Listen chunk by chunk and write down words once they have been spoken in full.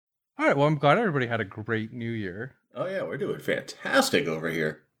All right. Well, I'm glad everybody had a great New Year. Oh, yeah, we're doing fantastic over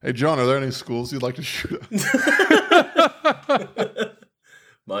here. Hey, John, are there any schools you'd like to shoot up?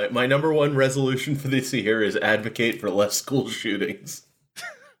 My number one resolution for this year is advocate for less school shootings.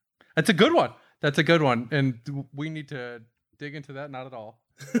 That's a good one. That's a good one. And we need to dig into that. Not at all.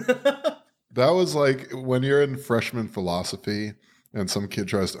 That was like when you're in freshman philosophy and some kid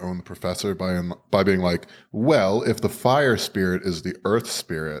tries to own the professor by being like, well, if the fire spirit is the earth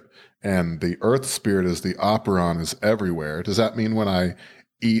spirit and the earth spirit is the operon is everywhere, does that mean when I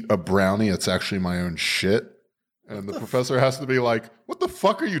eat a brownie, it's actually my own shit? And the professor has to be like, what the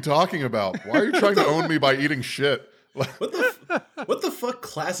fuck are you talking about? Why are you trying to own me by eating shit? What the fuck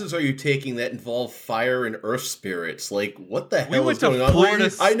classes are you taking that involve fire and earth spirits? Like, what the hell is going on?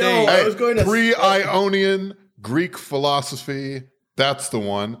 I know. I was going to pre-Ionian Greek philosophy. That's the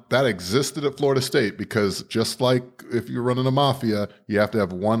one that existed at Florida State, because just like if you're running a mafia, you have to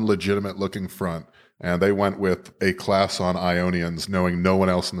have one legitimate looking front. And they went with a class on Ionians, knowing no one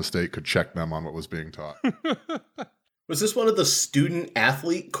else in the state could check them on what was being taught. Was this one of the student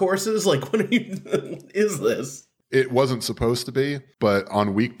athlete courses? Like, what is this? It wasn't supposed to be, but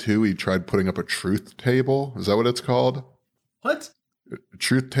on week 2, he tried putting up a truth table. Is that what it's called? What? A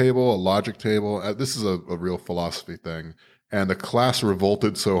truth table, a logic table. This is a real philosophy thing. And the class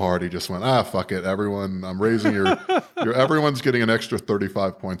revolted so hard, he just went, fuck it. Everyone, I'm raising everyone's getting an extra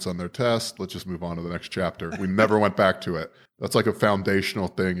 35 points on their test. Let's just move on to the next chapter. We never went back to it. That's like a foundational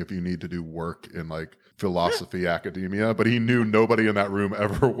thing if you need to do work in like philosophy academia, but he knew nobody in that room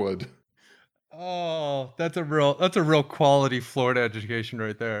ever would. Oh, that's a real quality Florida education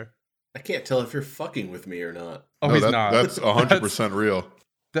right there. I can't tell if you're fucking with me or not. Oh, no, he's not. That's 100% real.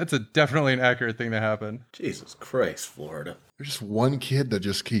 That's definitely an accurate thing to happen. Jesus Christ, Florida. There's just one kid that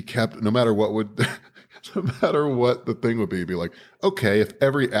he kept, no matter what the thing would be like, okay, if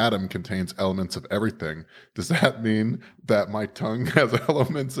every atom contains elements of everything, does that mean that my tongue has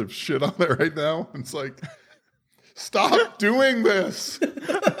elements of shit on it right now? It's like, stop doing this.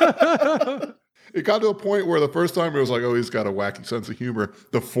 It got to a point where the first time it was like, oh, he's got a wacky sense of humor.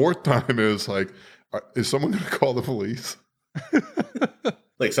 The fourth time is like, is someone going to call the police?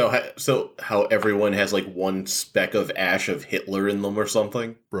 Like, so how everyone has like one speck of ash of Hitler in them or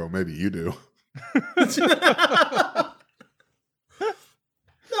something? Bro, maybe you do. No.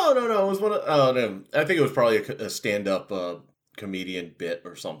 It was one of, no, I think it was probably a stand-up comedian bit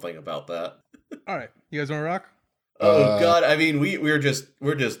or something about that. All right. You guys want to rock? Oh, God. I mean, we're just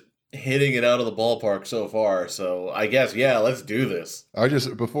hitting it out of the ballpark so far. So I guess, yeah, let's do this.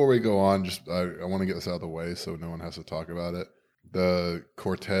 Before we go on, I want to get this out of the way so no one has to talk about it. The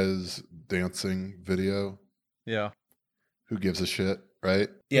Cortez dancing video. Yeah. Who gives a shit, right?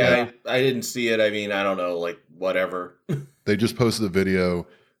 Yeah, I didn't see it. I mean, I don't know, like, whatever. They just posted a video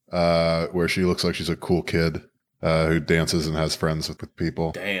where she looks like she's a cool kid who dances and has friends with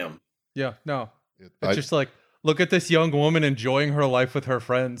people. Damn. Yeah, no. It's just like, look at this young woman enjoying her life with her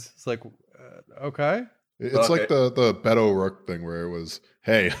friends. It's like, okay. It's like the Beto O'Rourke thing where it was,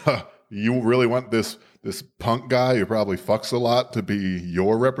 hey, you really want this punk guy who probably fucks a lot to be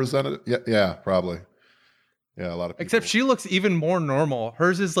your representative? Yeah, probably. Yeah, a lot of people. Except she looks even more normal.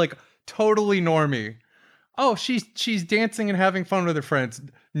 Hers is like totally normie. Oh, she's dancing and having fun with her friends.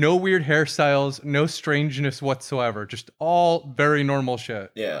 No weird hairstyles, no strangeness whatsoever. Just all very normal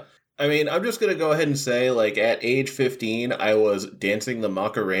shit. Yeah. I mean, I'm just going to go ahead and say, like, at age 15, I was dancing the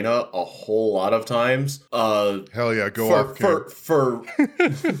Macarena a whole lot of times. Hell yeah, go off, kid.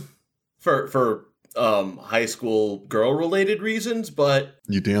 For high school girl-related reasons, but...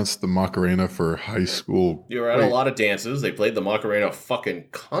 You danced the Macarena for high school... You were at a lot of dances. They played the Macarena fucking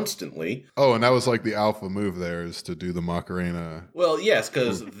constantly. Oh, and that was like the alpha move there, is to do the Macarena. Well, yes,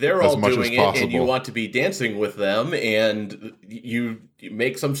 because they're all doing it, and you want to be dancing with them, and you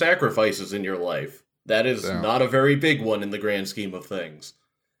make some sacrifices in your life. That is not a very big one in the grand scheme of things.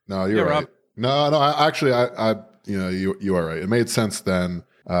 No, you're right. Rob. No, actually, you are right. It made sense then.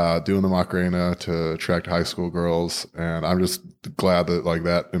 Doing the Macarena to attract high school girls, and I'm just glad that like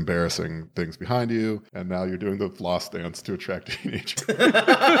that embarrassing thing's behind you, and now you're doing the floss dance to attract teenagers.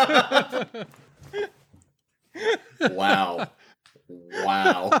 Wow.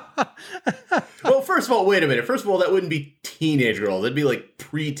 Well, first of all, wait a minute. First of all, that wouldn't be teenage girls. It'd be like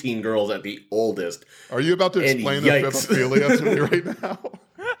preteen girls at the oldest. Are you about to explain the pedophilia to me right now?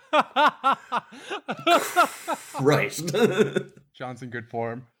 Christ. John's in good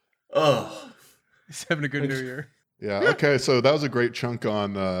form. Oh. He's having a good New Year. Yeah, okay, so that was a great chunk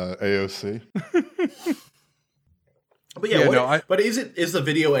on AOC. But but is the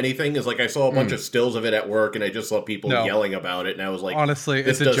video anything? Is like I saw a bunch of stills of it at work, and I just saw people yelling about it, and I was like, honestly,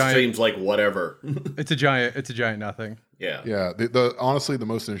 this seems like whatever. It's a giant nothing. Yeah, yeah. Honestly, the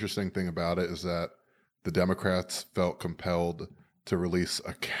most interesting thing about it is that the Democrats felt compelled to release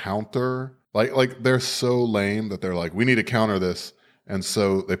a counter. Like they're so lame that they're like, we need to counter this. And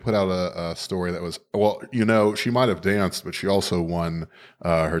so they put out a story that was, well, she might have danced, but she also won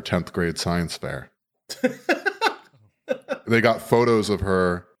her 10th grade science fair. They got photos of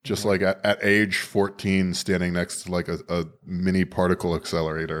her just like at age 14 standing next to like a mini particle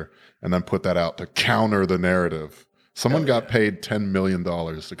accelerator, and then put that out to counter the narrative. Someone got paid $10 million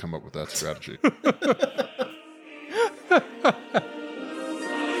to come up with that strategy.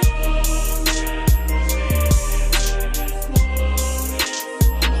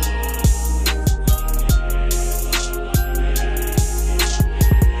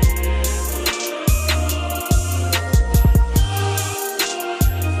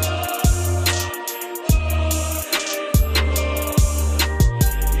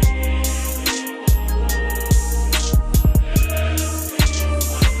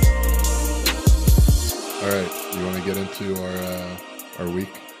 Our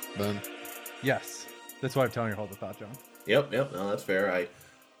week, then? Yes. That's why I'm telling you hold the thought, John. Yep. No, that's fair.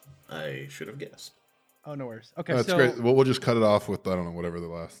 I should have guessed. Oh, no worries. Okay, that's great. Well, we'll just cut it off with, I don't know, whatever the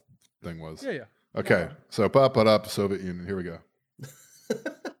last thing was. Yeah. Okay, so up, Soviet Union. Here we go.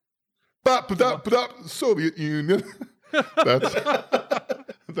 Soviet Union. That's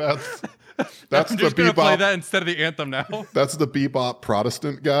I'm just going to play that instead of the anthem now. That's the bebop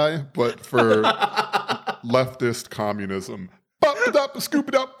Protestant guy, but for leftist communism. Scoop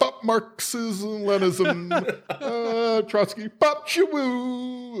it up, pop Marxism, Leninism, Trotsky, pop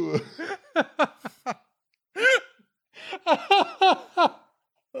choo.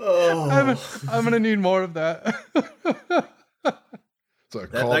 I'm gonna need more of that. It's a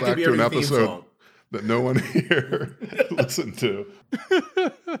callback to an episode that no one here listened to.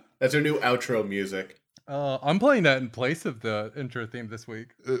 That's our new outro music. I'm playing that in place of the intro theme this week.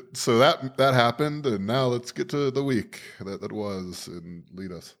 So that happened, and now let's get to the week that was and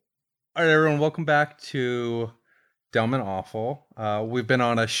lead us. All right, everyone, welcome back to Dumb and Awful. We've been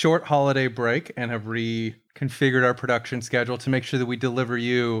on a short holiday break and have reconfigured our production schedule to make sure that we deliver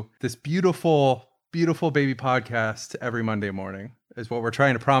you this beautiful, beautiful baby podcast every Monday morning, is what we're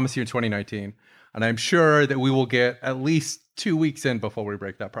trying to promise you in 2019. And I'm sure that we will get at least 2 weeks in before we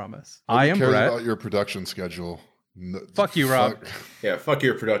break that promise. I am Brett. About your production schedule. Fuck you, Rob. Yeah, fuck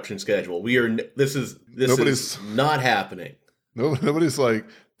your production schedule. This is not happening. Nobody's like,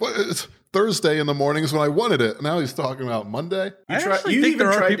 but it's Thursday in the mornings when I wanted it. Now he's talking about Monday. I think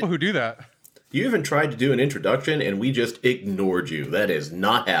there are people who do that. You even tried to do an introduction, and we just ignored you. That is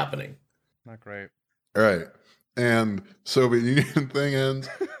not happening. Not great. All right. And Soviet Union thing ends.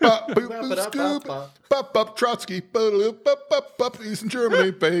 Trotsky, Eastern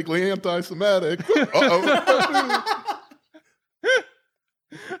Germany, vaguely anti-Semitic.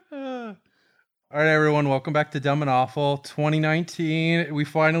 All right, everyone, welcome back to Dumb and Awful 2019. We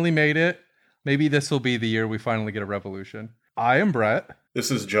finally made it. Maybe this will be the year we finally get a revolution. I am Brett.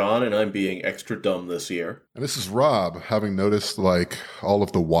 This is John, and I'm being extra dumb this year. And this is Rob, having noticed, like all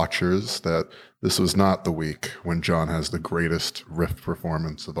of the watchers, that this was not the week when John has the greatest riff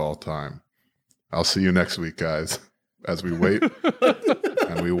performance of all time. I'll see you next week, guys, as we wait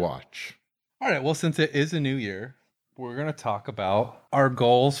and we watch. All right, well, since it is a new year, we're going to talk about our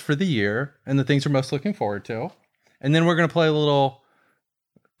goals for the year and the things we're most looking forward to. And then we're going to play a little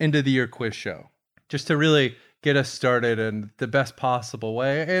end of the year quiz show, just to really get us started in the best possible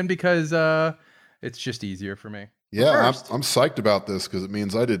way, and because it's just easier for me. Yeah, I'm psyched about this because it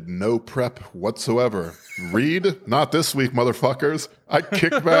means I did no prep whatsoever. Read, not this week, motherfuckers. I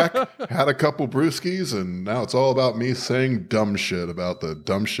kicked back, had a couple brewskis, and now it's all about me saying dumb shit about the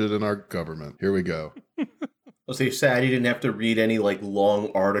dumb shit in our government. Here we go. Was he sad he didn't have to read any like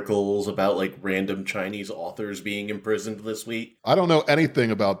long articles about like random Chinese authors being imprisoned this week? I don't know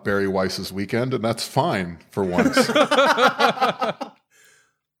anything about Barry Weiss's weekend, and that's fine for once.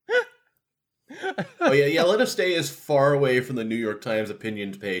 Oh yeah. Let us stay as far away from the New York Times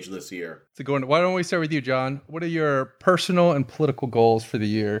opinions page this year. So why don't we start with you, John? What are your personal and political goals for the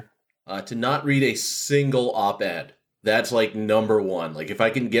year? To not read a single op-ed. That's like number one. Like if I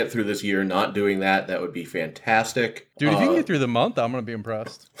can get through this year not doing that, that would be fantastic. Dude, if you can get through the month, I'm going to be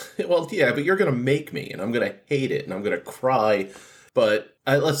impressed. Well, yeah, but you're going to make me, and I'm going to hate it, and I'm going to cry. But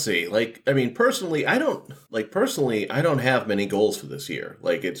let's see. Personally, I don't have many goals for this year.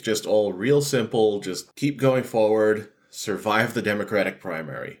 Like it's just all real simple. Just keep going forward, survive the Democratic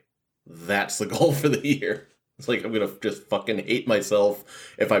primary. That's the goal for the year. It's like I'm gonna just fucking hate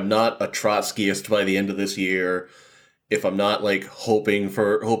myself if I'm not a Trotskyist by the end of this year. If I'm not like hoping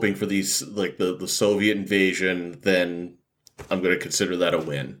for these like the Soviet invasion, then I'm gonna consider that a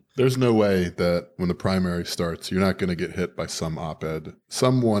win. There's no way that when the primary starts, you're not going to get hit by some op-ed.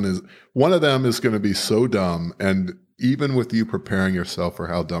 One of them is going to be so dumb, and even with you preparing yourself for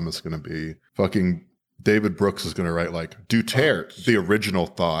how dumb it's going to be, fucking David Brooks is going to write like Duterte, the original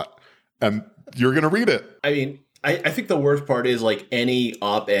thought, and you're going to read it. I mean, I think the worst part is like any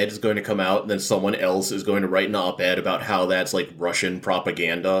op-ed is going to come out and then someone else is going to write an op-ed about how that's like Russian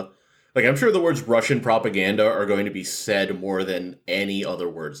propaganda. Like, I'm sure the words Russian propaganda are going to be said more than any other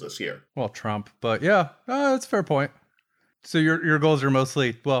words this year. Well, Trump, but yeah, that's a fair point. So your goals are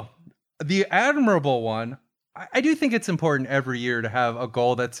mostly, well, the admirable one. I do think it's important every year to have a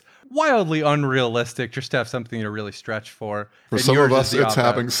goal that's wildly unrealistic, just to have something to really stretch for. For And some of yours us, is the it's op-ed.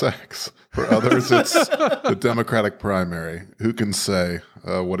 having sex. For others, it's the Democratic primary. Who can say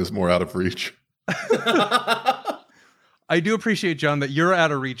what is more out of reach? I do appreciate, John, that your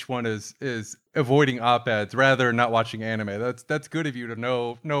out of reach one is avoiding op-eds rather than not watching anime. That's good of you to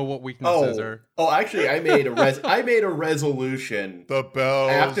know what weaknesses are. Oh, actually, I made a resolution. The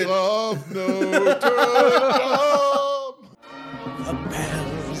bells After- of Notre Dame. The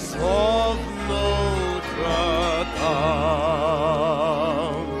bells of Notre Dame.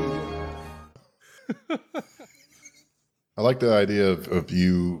 I like the idea of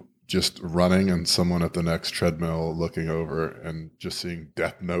you just running and someone at the next treadmill looking over and just seeing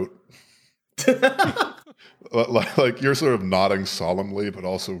Death Note. Like you're sort of nodding solemnly, but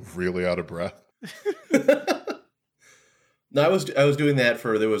also really out of breath. No, I was doing that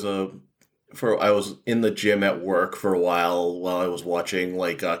I was in the gym at work for a while I was watching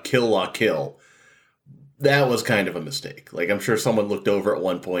like Kill La Kill. That was kind of a mistake. Like I'm sure someone looked over at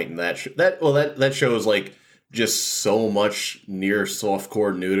one point and that show is like just so much near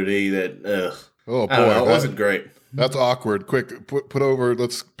softcore nudity that Oh boy, I don't know, it wasn't great. That's awkward. Quick, put over.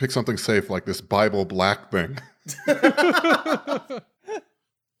 Let's pick something safe like this Bible Black thing.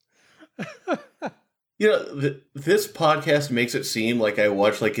 You know, this podcast makes it seem like I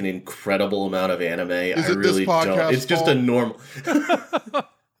watch like an incredible amount of anime. Is I it this really don't. podcast's It's just fault? a normal.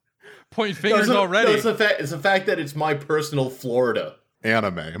 Point fingers No, already. it's the fact that it's my personal Florida.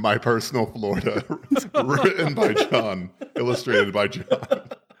 Anime, My Personal Florida, written by John, illustrated by John.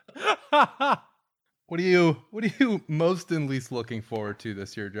 What are you most and least looking forward to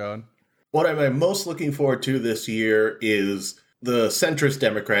this year, John? What I'm most looking forward to this year is the centrist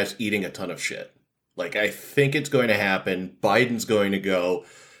Democrats eating a ton of shit. Like, I think it's going to happen. Biden's going to go.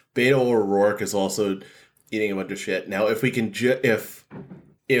 Beto O'Rourke is also eating a bunch of shit. Now, if we can,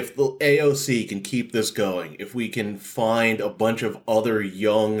 if the AOC can keep this going, if we can find a bunch of other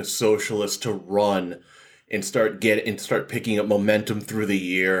young socialists to run and start picking up momentum through the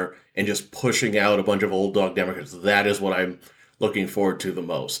year and just pushing out a bunch of old dog Democrats, that is what I'm looking forward to the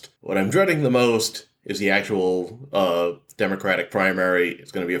most. What I'm dreading the most is the actual Democratic primary.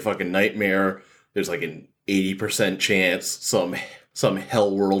 It's going to be a fucking nightmare. There's like an 80% chance some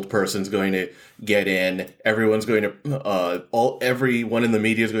hell world person's going to get in. Everyone's going to everyone in the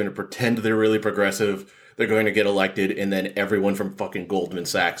media is going to pretend they're really progressive. They're going to get elected, and then everyone from fucking Goldman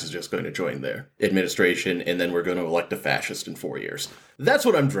Sachs is just going to join their administration, and then we're going to elect a fascist in 4 years. That's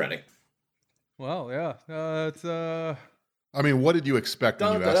what I'm dreading. Well, yeah, it's I mean, what did you expect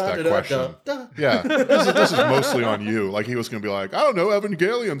when you asked that question? Yeah, this is mostly on you. Like he was going to be like, I don't know,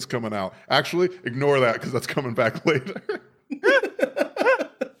 Evangelion's coming out. Actually, ignore that because that's coming back later.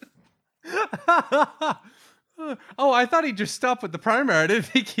 Oh, I thought he'd just stop with the primary. I didn't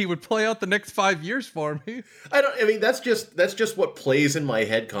think he would play out the next 5 years for me. I mean, that's just what plays in my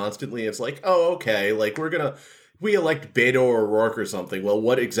head constantly. It's like, oh, okay, like we elect Beto O'Rourke or something. Well,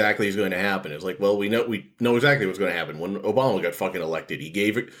 what exactly is going to happen? It's like, well, we know exactly what's going to happen. When Obama got fucking elected, he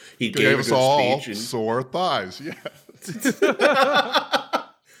gave a Gave us good all speech. sore thighs. Yeah.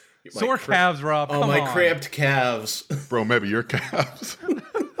 Sore calves, Rob. Oh, Come my on. cramped calves. Bro, maybe your calves.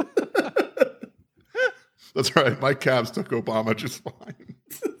 That's right. My calves took Obama just fine.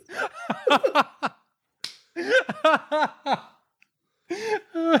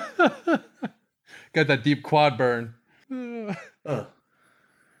 Got that deep quad burn. Uh.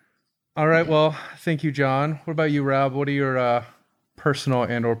 All right. Well, thank you, John. What about you, Rob? What are your personal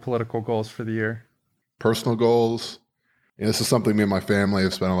and or political goals for the year? Personal goals. And this is something me and my family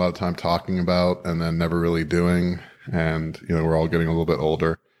have spent a lot of time talking about and then never really doing. And, we're all getting a little bit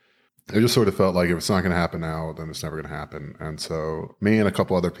older. It just sort of felt like if it's not going to happen now, then it's never going to happen. And so me and a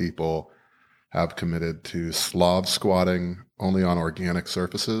couple other people have committed to Slav squatting only on organic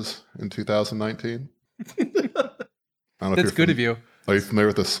surfaces in 2019. I don't know That's if you're good of you. Are you familiar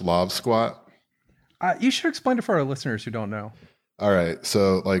with the Slav squat? You should explain it for our listeners who don't know. All right.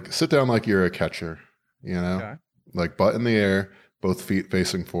 So like sit down like you're a catcher, you know, Okay. like butt in the air, both feet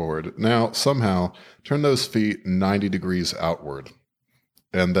facing forward. Now somehow turn those feet 90 degrees outward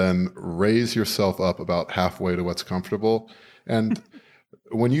and then raise yourself up about halfway to what's comfortable. And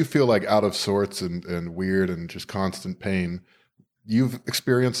when you feel like out of sorts and weird and just constant pain, you've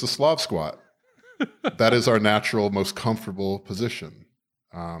experienced the Slav squat. That is our natural, most comfortable position.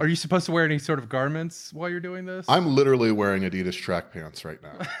 Are you supposed to wear any sort of garments while you're doing this? I'm literally wearing Adidas track pants right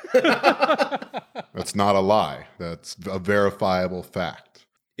now. That's not a lie. That's a verifiable fact.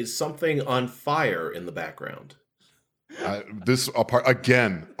 Is something on fire in the background? This apart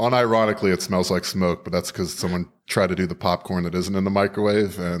again, unironically, it smells like smoke, but that's because someone tried to do the popcorn that isn't in the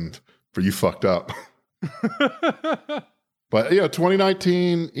microwave, and for you fucked up. But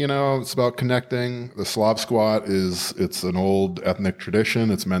 2019, it's about connecting. The Slav squat it's an old ethnic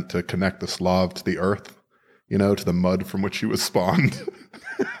tradition. It's meant to connect the Slav to the earth, to the mud from which he was spawned.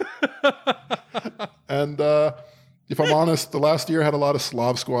 And if I'm honest, the last year had a lot of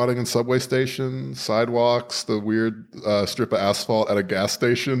Slav squatting in subway stations, sidewalks, the weird strip of asphalt at a gas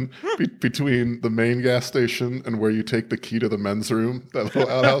station between the main gas station and where you take the key to the men's room, that little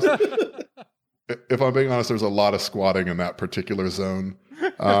outhouse. If I'm being honest, there's a lot of squatting in that particular zone.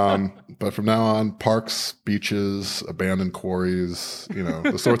 But from now on, parks, beaches, abandoned quarries,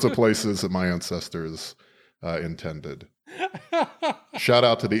 the sorts of places that my ancestors intended. Shout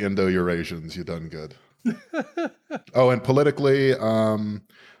out to the Indo-Eurasians. You done good. Oh, and politically, I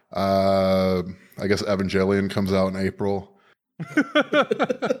guess Evangelion comes out in April.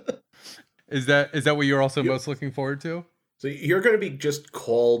 Is that what you're also most looking forward to? So you're going to be just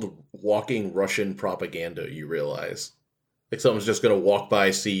called walking Russian propaganda, you realize. Like someone's just going to walk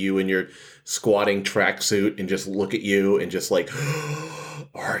by, see you in your squatting tracksuit and just look at you and just like,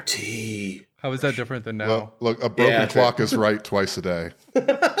 RT. How is that different than now? Well, look, a broken clock is right twice a day.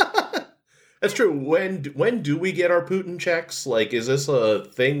 That's true. When do we get our Putin checks? Like, is this a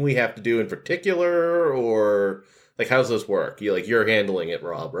thing we have to do in particular, or like how's this work? You're handling it,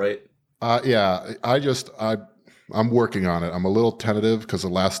 Rob, right? Yeah. I'm working on it. I'm a little tentative because the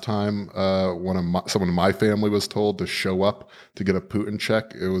last time someone in my family was told to show up to get a Putin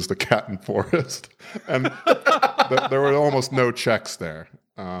check, it was the Cat and Forest, and there were almost no checks there.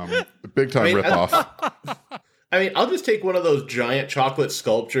 Big time ripoff. I'll just take one of those giant chocolate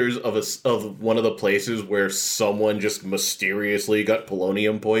sculptures of one of the places where someone just mysteriously got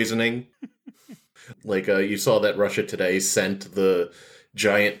polonium poisoning. Like you saw that Russia Today sent the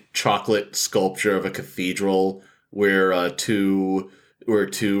giant chocolate sculpture of a cathedral where two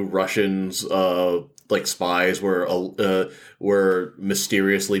Russians like spies were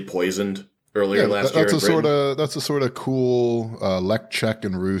mysteriously poisoned earlier last year. That's a sort of cool Lech, Czech,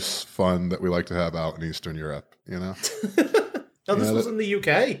 and Rus fun that we like to have out in Eastern Europe. No, this was in the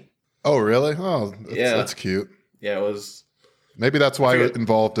UK. Oh, really? Oh, that's cute. Yeah, it was. Maybe that's why it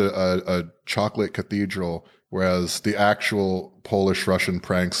involved a chocolate cathedral, whereas the actual Polish-Russian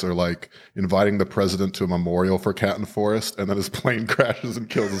pranks are like inviting the president to a memorial for Cat and Forest, and then his plane crashes and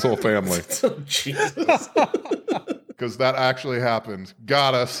kills his whole family. Oh, Jesus. Because that actually happened.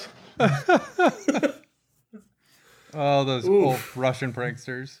 Got us. Oh, those old Russian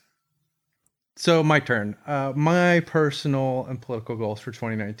pranksters. So my turn. My personal and political goals for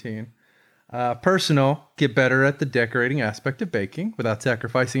 2019. Personal, get better at the decorating aspect of baking without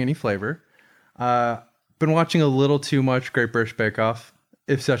sacrificing any flavor. Been watching a little too much Great British Bake Off,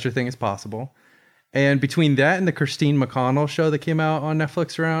 if such a thing is possible. And between that and the Christine McConnell show that came out on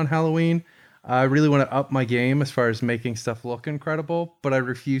Netflix around Halloween, I really want to up my game as far as making stuff look incredible, but I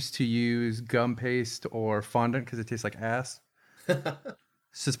refuse to use gum paste or fondant because it tastes like ass.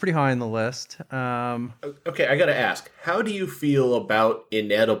 So it's pretty high on the list. Okay, I gotta ask, how do you feel about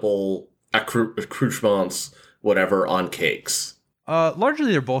inedible accoutrements, whatever, on cakes?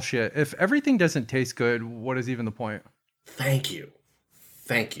 Largely they're bullshit. If everything doesn't taste good, what is even the point? Thank you.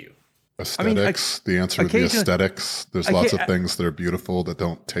 Aesthetics. The answer would be aesthetics. There's lots of things that are beautiful that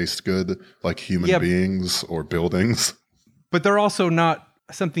don't taste good, like human beings or buildings. But they're also not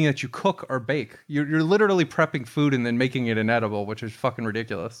something that you cook or bake. You're literally prepping food and then making it inedible, which is fucking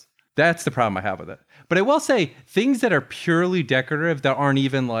ridiculous. That's the problem I have with it. But I will say, things that are purely decorative that aren't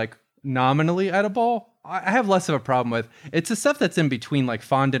even like nominally edible, I have less of a problem with. It's the stuff that's in between, like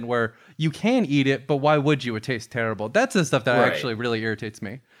fondant, where you can eat it, but why would you? It tastes terrible. That's the stuff that actually really irritates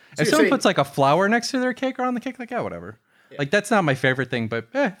me. So if someone puts like a flower next to their cake or on the cake, like, whatever. Yeah. Like, that's not my favorite thing, but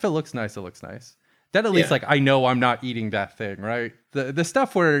if it looks nice, it looks nice. That at least, like, I know I'm not eating that thing, right? The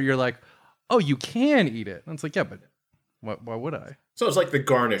stuff where you're like, oh, you can eat it. And it's like, yeah, but Why would I? So it's like the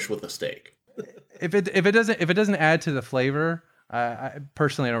garnish with a steak. If it doesn't add to the flavor, I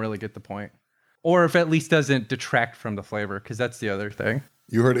personally don't really get the point. Or if it at least doesn't detract from the flavor, because that's the other thing.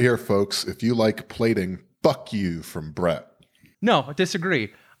 You heard it here, folks. If you like plating, fuck you from Brett. No, I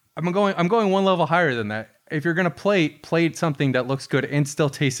disagree. I'm going one level higher than that. If you're gonna plate something that looks good and still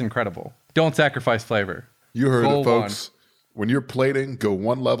tastes incredible, don't sacrifice flavor. You heard Goal it, folks. When you're plating, go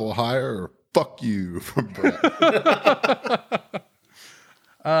one level higher or fuck you from Brett.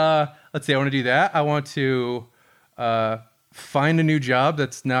 Let's see. I want to do that. I want to find a new job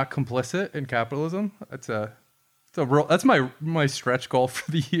that's not complicit in capitalism. That's my stretch goal for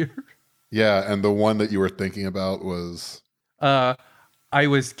the year. Yeah, and the one that you were thinking about was I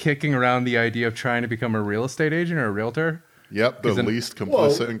was kicking around the idea of trying to become a real estate agent or a realtor. Yep, the least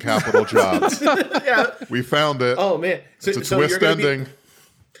complicit in capital jobs. Yeah. We found it. Oh man, It's a twist ending.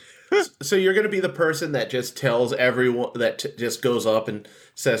 So you're going to be the person that just tells everyone, just goes up and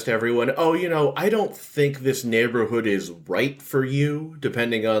says to everyone, oh, I don't think this neighborhood is right for you,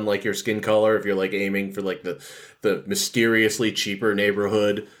 depending on like your skin color. If you're like aiming for like the mysteriously cheaper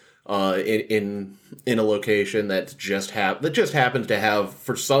neighborhood in a location that just happens to have,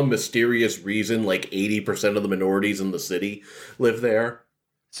 for some mysterious reason, like 80% of the minorities in the city live there.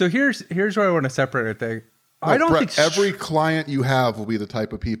 So here's where I want to separate a thing. I don't think every client you have will be the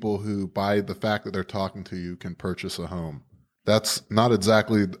type of people who, by the fact that they're talking to you, can purchase a home. That's not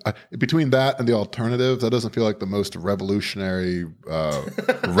exactly between that and the alternatives. That doesn't feel like the most revolutionary,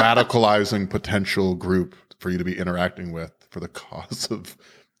 radicalizing potential group for you to be interacting with for the cause of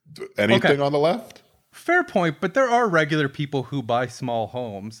anything on the left. Fair point, but there are regular people who buy small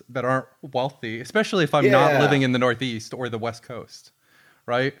homes that aren't wealthy, especially if I'm not living in the Northeast or the West Coast,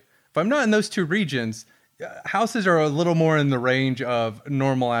 right? If I'm not in those two regions, houses are a little more in the range of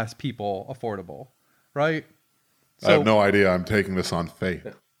normal ass people affordable, right? So, I have no idea. I'm taking this on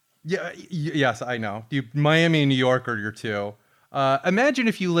faith. Yeah. Yes, I know. Miami and New York are your two. Imagine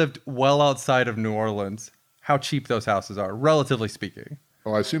if you lived well outside of New Orleans, how cheap those houses are, relatively speaking.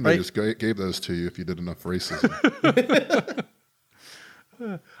 Oh, I assume they just gave those to you if you did enough racism.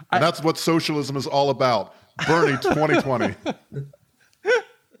 And that's what socialism is all about. Bernie 2020.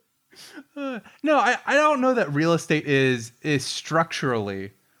 No, I don't know that real estate is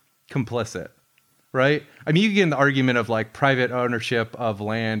structurally complicit, right? I mean, you can get in the argument of like private ownership of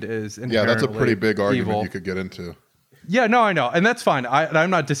land is inherently Yeah, that's a pretty big argument evil. you could get into. Yeah, no, I know, and that's fine. I'm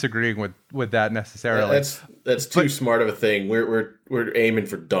not disagreeing with that necessarily. That's too smart of a thing. We're aiming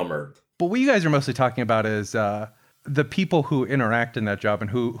for dumber. But what you guys are mostly talking about is the people who interact in that job and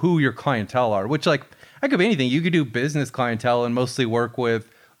who your clientele are. Which, like, that could be anything. You could do business clientele and mostly work with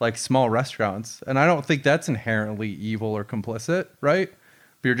like small restaurants, and I don't think that's inherently evil or complicit, right?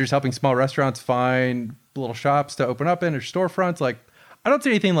 If you're just helping small restaurants find little shops to open up in or storefronts, like, I don't see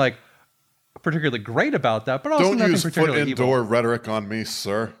anything like particularly great about that, but also Don't nothing use foot particularly in evil. door rhetoric on me,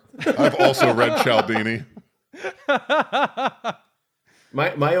 sir. I've also read Cialdini.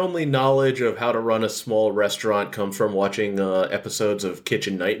 My only knowledge of how to run a small restaurant comes from watching episodes of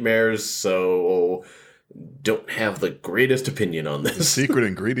Kitchen Nightmares, so don't have the greatest opinion on The this. secret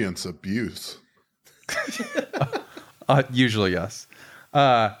ingredient's abuse. Usually, yes.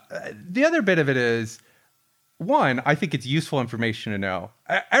 The other bit of it is, one, I think it's useful information to know.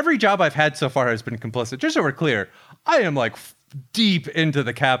 Every job I've had so far has been complicit. Just so we're clear, I am like deep into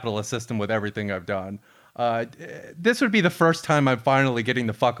the capitalist system with everything I've done. This would be the first time I'm finally getting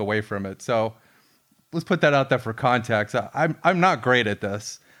the fuck away from it. So let's put that out there for context. I'm not great at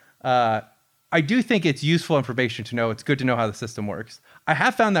this. I do think it's useful information to know. It's good to know how the system works. I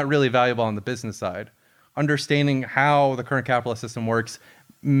have found that really valuable on the business side. Understanding how the current capitalist system works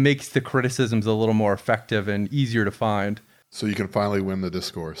makes the criticisms a little more effective and easier to find. So you can finally win the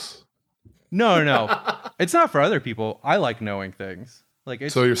discourse. No. It's not for other people. I like knowing things.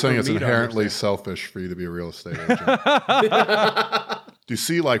 So you're saying for it's me to inherently understand. selfish for you to be a real estate agent. Do you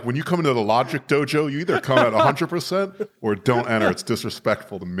see, like, when you come into the Logic Dojo, you either come at 100% or don't enter. It's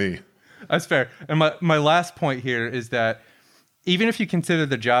disrespectful to me. That's fair. And my last point here is that even if you consider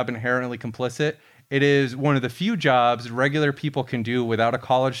the job inherently complicit, it is one of the few jobs regular people can do without a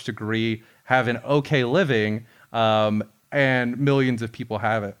college degree, have an okay living, and millions of people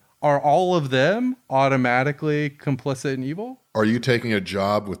have it. Are all of them automatically complicit in evil? Are you taking a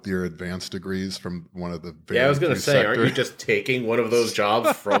job with your advanced degrees from one of the very Yeah, I was going to few say, aren't you sectors? just taking one of those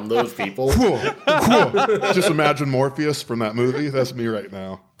jobs from those people? Cool. Just imagine Morpheus from that movie. That's me right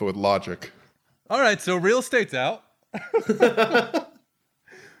now, but with logic. All right, so real estate's out.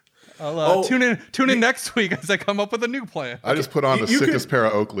 I'll tune in next week as I come up with a new plan. I just put on the you sickest pair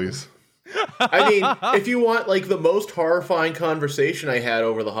of Oakleys. I mean, if you want like the most horrifying conversation I had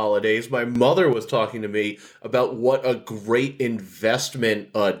over the holidays, my mother was talking to me about what a great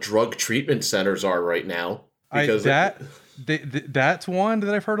investment drug treatment centers are right now. Because that's one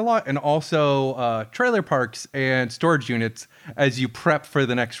that I've heard a lot, and also trailer parks and storage units as you prep for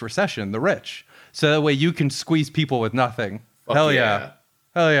the next recession, the rich. So that way you can squeeze people with nothing. Hell yeah.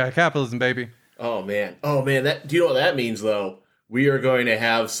 Hell yeah, capitalism, baby. Oh man. That, do you know what that means though? We are going to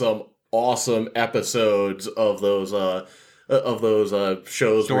have some awesome episodes of those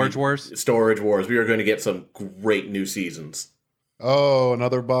shows. Storage Wars. Storage Wars. We are going to get some great new seasons. Oh,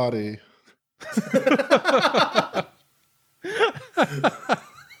 another body.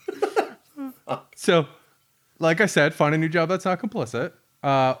 So, like I said, find a new job that's not complicit.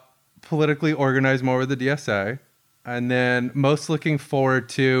 Politically organize more with the DSA. And then most looking forward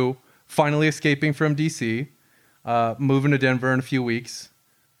to finally escaping from DC, moving to Denver in a few weeks.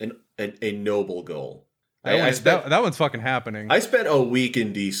 A noble goal. That one's fucking happening. I spent a week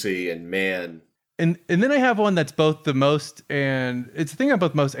in DC, and man. And then I have one that's both the most, and it's the thing I'm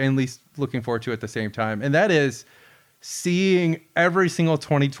both most and least looking forward to at the same time. And that is seeing every single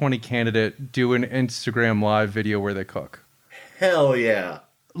 2020 candidate do an Instagram live video where they cook. Hell yeah.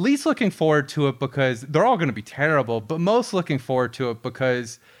 Least looking forward to it because they're all going to be terrible, but most looking forward to it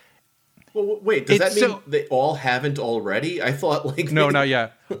because... Well, wait, does that mean they all haven't already? I thought like... No, not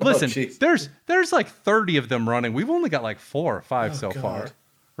yet. Listen, oh, there's like 30 of them running. We've only got like 4 or 5 so far,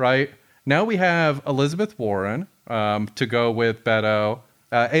 right? Now we have Elizabeth Warren to go with Beto.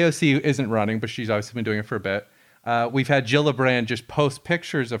 AOC isn't running, but she's obviously been doing it for a bit. We've had Gillibrand just post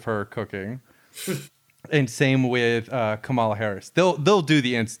pictures of her cooking. And same with Kamala Harris. They'll do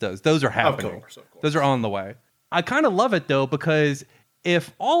the Instas. Those are happening. Of course. Those are on the way. I kind of love it, though, because...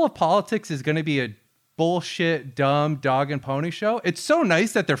 if all of politics is going to be a bullshit, dumb dog and pony show, it's so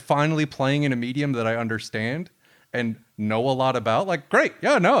nice that they're finally playing in a medium that I understand and know a lot about. Like, great.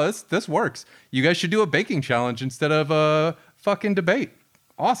 Yeah, no, this works. You guys should do a baking challenge instead of a fucking debate.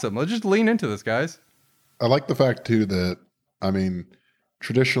 Awesome. Let's just lean into this, guys. I like the fact, too, that, I mean,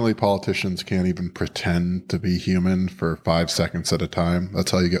 traditionally politicians can't even pretend to be human for 5 seconds at a time. That's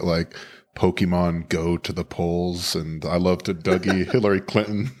how you get, like... Pokemon Go to the polls, and I love to Dougie Hillary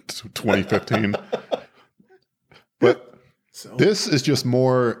Clinton 2015. But this is just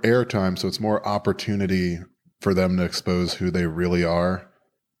more airtime, so it's more opportunity for them to expose who they really are,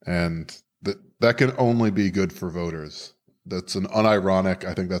 and that can only be good for voters. That's an unironic.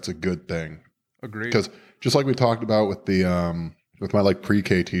 I think that's a good thing. Agreed. Because just like we talked about with the with my like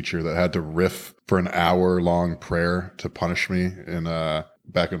pre-K teacher that had to riff for an hour-long prayer to punish me in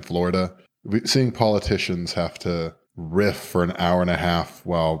back in Florida. Seeing politicians have to riff for an hour and a half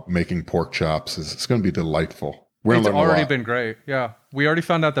while making pork chops it's going to be delightful. It's already been great. Yeah. We already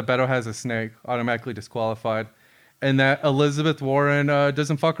found out that Beto has a snake, automatically disqualified, and that Elizabeth Warren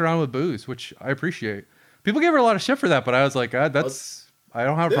doesn't fuck around with booze, which I appreciate. People gave her a lot of shit for that, but I was like, I don't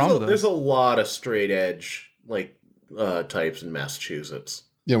have a problem with it. There's a lot of straight edge like types in Massachusetts.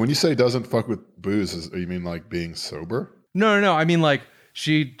 Yeah, when you say doesn't fuck with booze, you mean like being sober? No. I mean like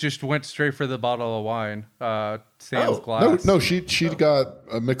she just went straight for the bottle of wine, sans glass. No, she got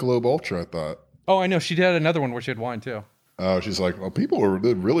a Michelob Ultra, I thought. Oh, I know. She did another one where she had wine too. Oh, she's like, well, people were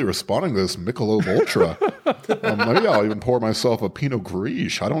really responding to this Michelob Ultra. Maybe I'll even pour myself a Pinot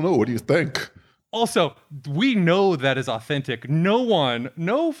Grigio. I don't know. What do you think? Also, we know that is authentic.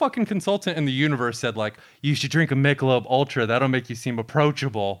 No fucking consultant in the universe said like, you should drink a Michelob Ultra. That'll make you seem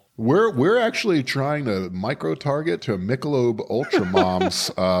approachable. We're actually trying to micro-target to Michelob Ultra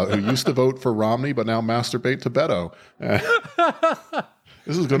moms who used to vote for Romney but now masturbate to Beto.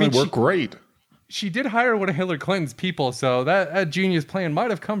 This is going to work great. She did hire one of Hillary Clinton's people, so that genius plan might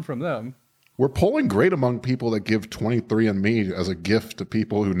have come from them. We're polling great among people that give 23andMe as a gift to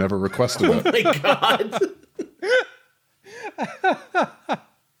people who never requested it. Oh my God.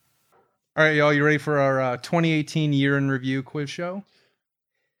 All right, y'all, you ready for our 2018 year in review quiz show?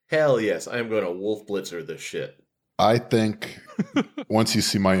 Hell yes, I am going to Wolf Blitzer this shit. I think once you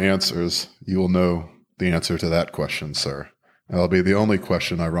see my answers, you will know the answer to that question, sir. That'll be the only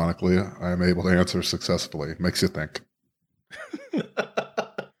question, ironically, I am able to answer successfully. Makes you think.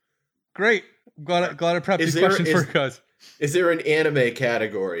 Great. Glad I prepped these questions for you guys. Is there an anime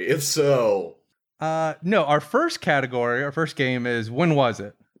category? If so... no, our first game is when was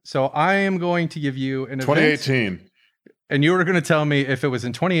it? So I am going to give you an 2018. Event, and you were going to tell me if it was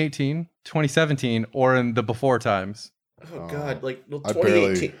in 2018, 2017, or in the before times. Oh God,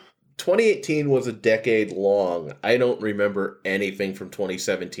 2018 was a decade long. I don't remember anything from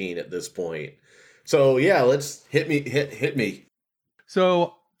 2017 at this point. So yeah, let's hit me.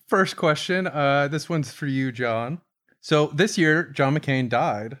 So First question. This one's for you, John. So this year, John McCain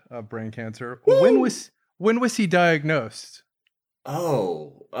died of brain cancer. Woo! When was he diagnosed?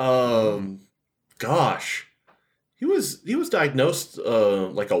 Gosh. He was diagnosed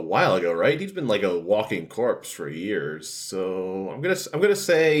like a while ago, right? He's been like a walking corpse for years. So I'm gonna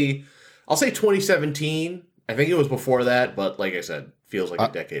say I'll say 2017. I think it was before that, but like I said, feels like a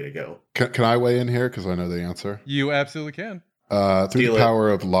decade ago. Can I weigh in here because I know the answer? You absolutely can. Through Deal the it. power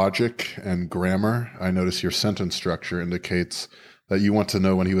of logic and grammar, I notice your sentence structure indicates that you want to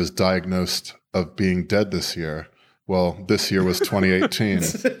know when he was diagnosed of being dead this year. Well, this year was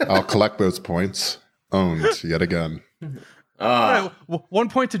 2018. I'll collect those points. Owned yet again. All right, 1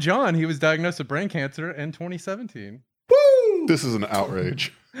 point to John. He was diagnosed with brain cancer in 2017. Woo! This is an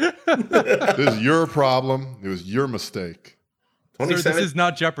outrage. This is your problem. It was your mistake. Sir, this is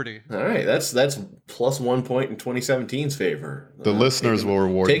not Jeopardy. All right, that's plus 1 point in 2017's favor. The listeners will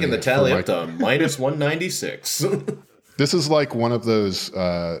reward taking me the tally for up to minus 196. This is like one of those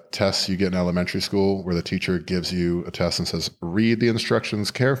tests you get in elementary school where the teacher gives you a test and says, read the instructions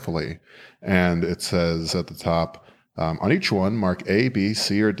carefully. And it says at the top, on each one, mark A, B,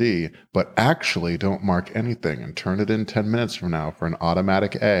 C, or D, but actually don't mark anything and turn it in 10 minutes from now for an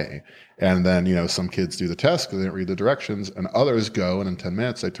automatic A. And then, some kids do the test because they didn't read the directions, and others go, and in 10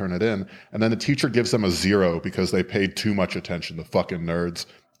 minutes, they turn it in. And then the teacher gives them a 0 because they paid too much attention, the fucking nerds.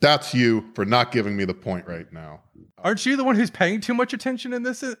 That's you for not giving me the point right now. Aren't you the one who's paying too much attention in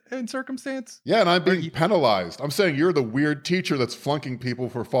this circumstance? Yeah, and I'm being penalized. I'm saying you're the weird teacher that's flunking people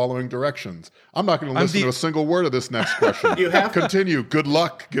for following directions. I'm not going to listen to a single word of this next question. You have to continue. Good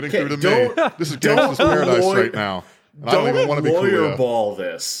luck getting through to me. don't- This is don't Gangsta's Paradise lawyer- right now. And I don't even want to be cool. lawyer Yeah. ball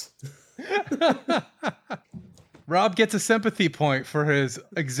this. Rob gets a sympathy point for his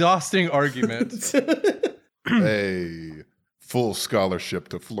exhausting argument. A full scholarship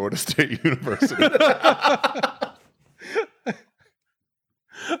to Florida State University.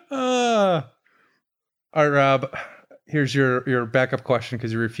 All right, Rob. Here's your backup question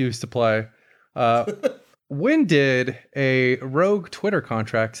because you refused to play. When did a rogue Twitter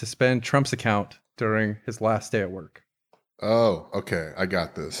contract suspend Trump's account during his last day at work? Oh, okay. I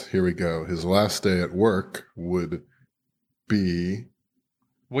got this. Here we go. His last day at work would be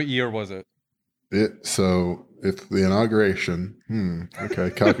What year was it? it. So if the inauguration, okay,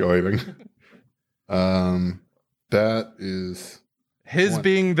 calculating. That is His One.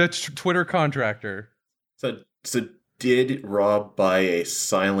 being the Twitter contractor. So did Rob buy a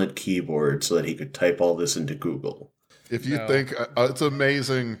silent keyboard so that he could type all this into Google? If you No. think it's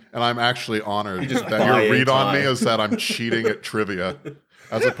amazing, and I'm actually honored just that buy your it read on me time. is that I'm cheating at trivia,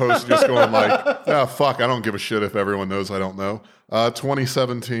 as opposed to just going like, "Yeah, fuck, I don't give a shit if everyone knows I don't know."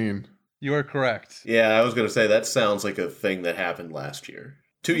 2017. You are correct. Yeah, I was going to say that sounds like a thing that happened last year.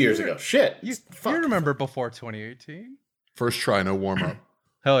 2 years ago. Shit. You Fuck. remember before 2018? First try, no warm up.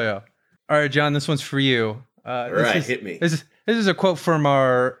 Hell yeah. All right, John, this one's for you. All right, hit me. This is a quote from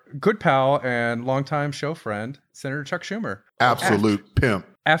our good pal and longtime show friend, Senator Chuck Schumer. Absolute pimp.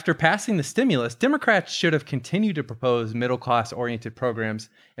 After passing the stimulus, Democrats should have continued to propose middle-class oriented programs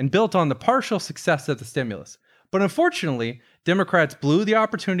and built on the partial success of the stimulus. But unfortunately, Democrats blew the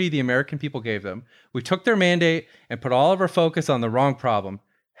opportunity the American people gave them. We took their mandate and put all of our focus on the wrong problem,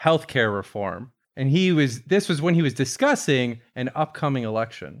 healthcare reform. And this was when he was discussing an upcoming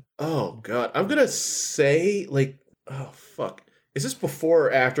election. Oh god, I'm gonna say oh fuck. Is this before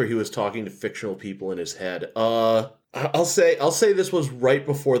or after he was talking to fictional people in his head? I'll say this was right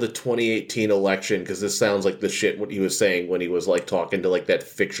before the 2018 election because this sounds like the shit what he was saying when he was like talking to like that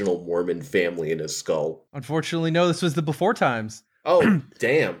fictional Mormon family in his skull. Unfortunately, no, this was the before times. Oh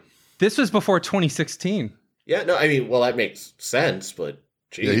damn. This was before 2016. Yeah, no, I mean, well, that makes sense, but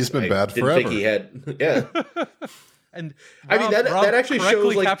geez, Yeah, he's been I bad didn't forever. think he had. Yeah, And I mean, that actually correctly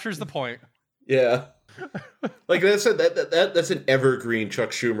shows, like- captures the point. yeah. Like that's an evergreen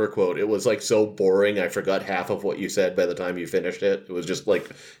Chuck Schumer quote. It was like so boring, I forgot half of what you said by the time you finished it. It was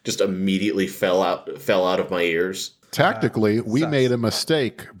just immediately fell out of my ears. Tactically, we sucks. made a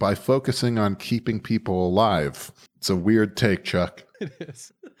mistake by focusing on keeping people alive. It's a weird take, Chuck. It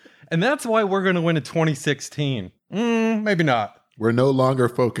is. And that's why we're going to win in 2016. Maybe not. We're no longer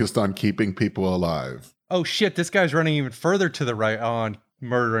focused on keeping people alive. Oh shit, this guy's running even further to the right on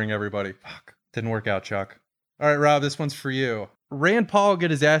murdering everybody. Fuck. Didn't work out, Chuck. All right, Rob, this one's for you. Rand Paul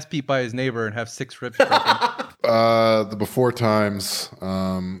get his ass beat by his neighbor and have 6 ribs broken. The before times,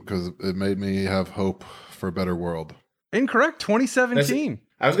 because it made me have hope for a better world. Incorrect, 2017.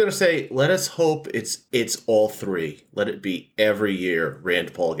 I was gonna say, let us hope it's all three. Let it be every year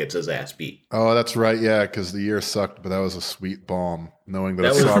Rand Paul gets his ass beat. Oh, that's right. Yeah, because the year sucked, but that was a sweet balm, knowing that,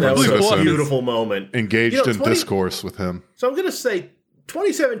 That a was sovereign a citizen beautiful moment. engaged in discourse with him. So I'm gonna say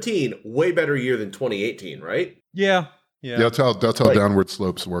 2017, way better year than 2018, right? Yeah. Yeah, that's how downward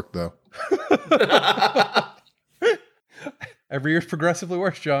slopes work, though. Every year's progressively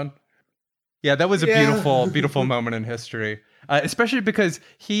worse, John. Yeah, that was a beautiful, beautiful moment in history. Especially because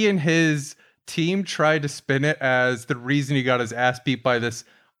he and his team tried to spin it as the reason he got his ass beat by this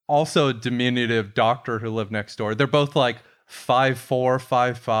also diminutive doctor who lived next door. They're both like 5'4",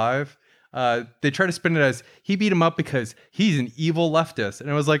 5'5". They try to spin it as he beat him up because he's an evil leftist. And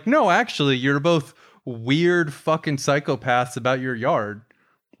it was like, no, actually, you're both weird fucking psychopaths about your yard.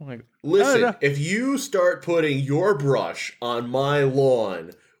 I'm like, listen, if you start putting your brush on my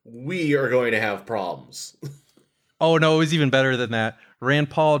lawn, we are going to have problems. Oh, no, it was even better than that.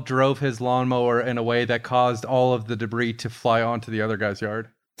 Rand Paul drove his lawnmower in a way that caused all of the debris to fly onto the other guy's yard.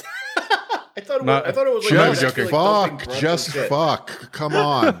 I thought it was just fuck. Come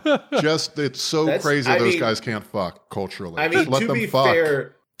on. It's so crazy those guys can't fuck culturally. I mean, let them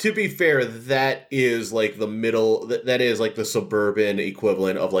fuck. To be fair, that is like the middle, that is like the suburban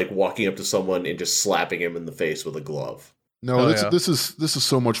equivalent of like walking up to someone and just slapping him in the face with a glove. No, this is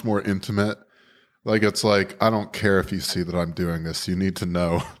so much more intimate. Like, it's like, I don't care if you see that I'm doing this. You need to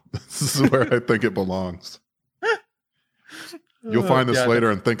know this is where I think it belongs. You'll find this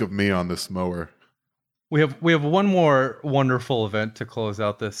later and think of me on this mower. We have one more wonderful event to close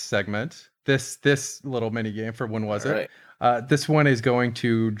out this segment. This little mini game for When Was It? Right. This one is going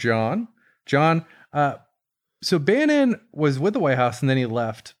to John. John, so Bannon was with the White House and then he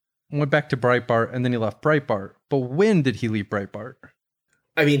left, went back to Breitbart, and then he left Breitbart. But when did he leave Breitbart?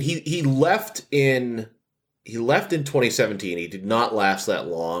 I mean, he left in 2017. He did not last that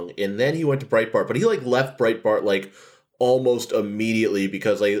long, and then he went to Breitbart. But he like left Breitbart like almost immediately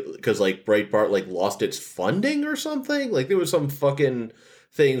because Breitbart like lost its funding or something. Like there was some fucking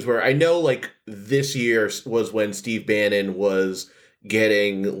things where I know like this year was when Steve Bannon was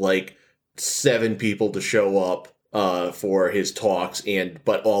getting like 7 people to show up for his talks,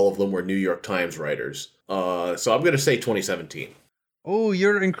 but all of them were New York Times writers. So I'm gonna say 2017. Oh,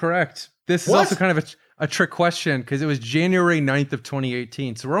 you're incorrect. This is also kind of a trick question because it was January 9th of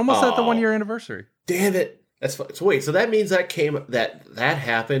 2018. So we're almost at the 1-year anniversary. Damn it. That's fine. So wait, so that means that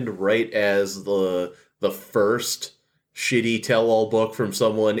happened right as the first shitty tell-all book from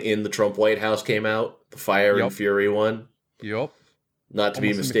someone in the Trump White House came out? The Fire and Fury one? Yep. Not to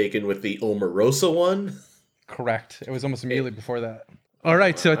be mistaken with the Omarosa one? Correct. It was almost immediately before that. All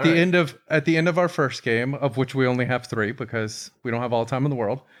right, so at the end of our first game, of which we only have 3 because we don't have all the time in the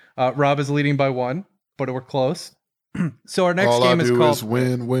world, Rob is leading by 1, but we're close. So our next game is called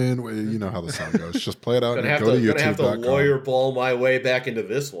win. You know how the song goes. Just play it out and go to YouTube.com. Gonna have to lawyer ball my way back into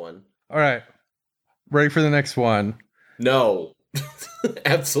this one. All right, ready for the next one? No,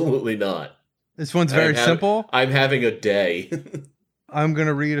 absolutely not. This one's very simple. I'm having a day. I'm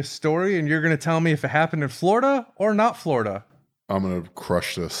gonna read a story, and you're gonna tell me if it happened in Florida or not Florida. I'm going to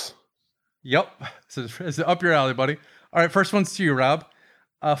crush this. Yep. So it's up your alley, buddy. All right, first one's to you, Rob.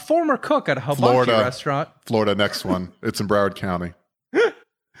 A former cook at a hibachi restaurant. Florida, next one. It's in Broward County.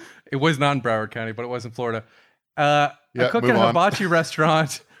 It was not in Broward County, but it was in Florida. A cook at a hibachi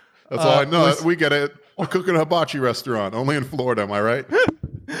restaurant. That's all I know. We get it. A cook at a hibachi restaurant. Only in Florida, am I right?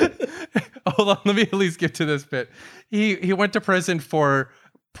 Hold on, let me at least get to this bit. He went to prison for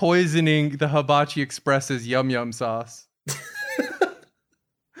poisoning the Hibachi Express's yum yum sauce.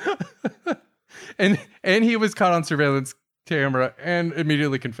 and he was caught on surveillance camera and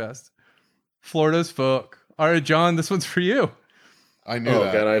immediately confessed. Florida's fuck. All right, John, this one's for you. I knew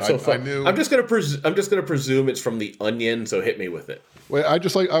that. God, I knew. I'm just gonna presume it's from The Onion. So hit me with it. Wait, I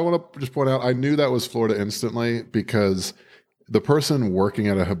want to just point out I knew that was Florida instantly because the person working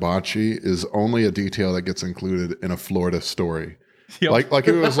at a hibachi is only a detail that gets included in a Florida story. Yep. Like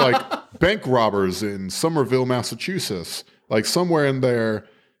it was like bank robbers in Somerville, Massachusetts. Like somewhere in there,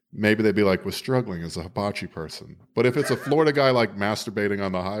 maybe they'd be like, was struggling as a hibachi person. But if it's a Florida guy like masturbating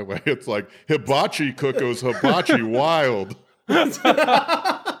on the highway, it's like hibachi cook goes hibachi wild.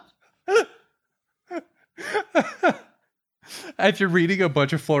 After reading a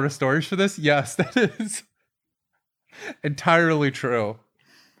bunch of Florida stories for this, yes, that is entirely true.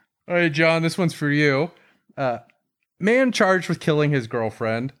 All right, John, this one's for you. Man charged with killing his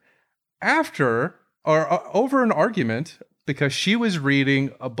girlfriend over an argument because she was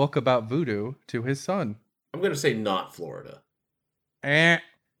reading a book about voodoo to his son. I'm going to say not Florida.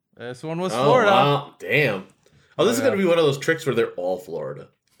 This one was Florida. Wow. Damn. Oh, this is going to be one of those tricks where they're all Florida.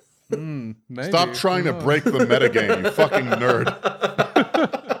 Maybe. Stop trying to break the metagame, you fucking nerd.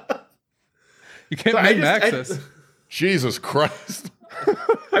 You can't So min-max this. Jesus Christ.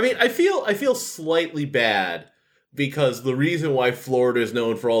 I mean, I feel slightly bad because the reason why Florida is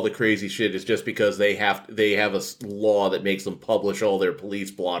known for all the crazy shit is just because they have a law that makes them publish all their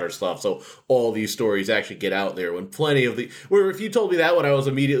police blotter stuff, so all these stories actually get out there. When plenty of where if you told me that one, I was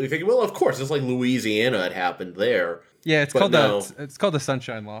immediately thinking, well, of course, it's like Louisiana, it happened there. Yeah, it's But called no. it's called the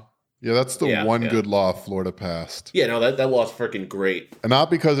Sunshine Law. Yeah, that's the Yeah, one yeah. good law Florida passed. Yeah, no, that law's freaking great. And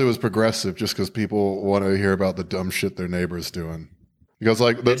not because it was progressive, just because people want to hear about the dumb shit their neighbor's doing. Because,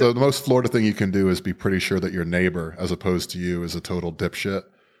 like, the most Florida thing you can do is be pretty sure that your neighbor, as opposed to you, is a total dipshit.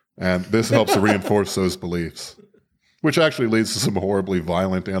 And this helps to reinforce those beliefs, which actually leads to some horribly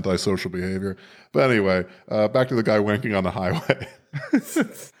violent antisocial behavior. But anyway, back to the guy wanking on the highway.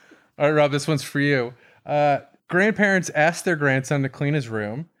 All right, Rob, this one's for you. Grandparents asked their grandson to clean his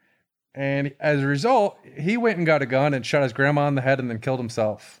room, and as a result, he went and got a gun and shot his grandma in the head and then killed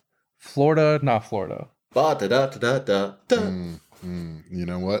himself. Florida, not Florida. Ba da da da da da. You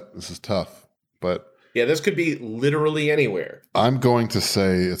know what? This is tough. But Yeah, this could be literally anywhere. I'm going to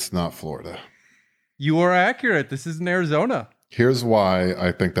say it's not Florida. You are accurate. This is in Arizona. Here's why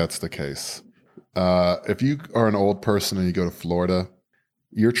I think that's the case. If you are an old person and you go to Florida,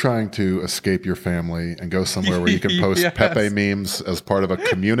 you're trying to escape your family and go somewhere where you can post Yes. Pepe memes as part of a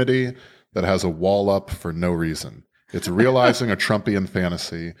community that has a wall up for no reason. It's realizing a Trumpian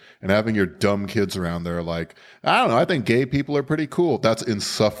fantasy and having your dumb kids around there like, I don't know, I think gay people are pretty cool. That's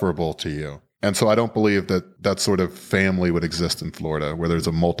insufferable to you. And so I don't believe that that sort of family would exist in Florida, where there's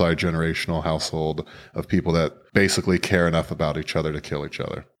a multi-generational household of people that basically care enough about each other to kill each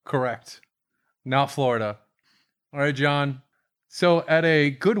other. Correct. Not Florida. All right, John. So at a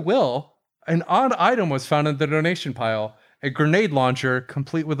Goodwill, an odd item was found in the donation pile. A grenade launcher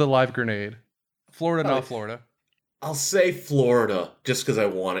complete with a live grenade. Florida, Oh. not Florida. I'll say Florida just because I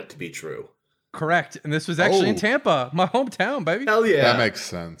want it to be true. Correct. And this was actually in Oh. Tampa, my hometown, baby. Hell yeah. That makes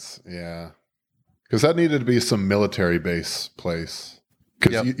sense. Yeah. Because that needed to be some military base place.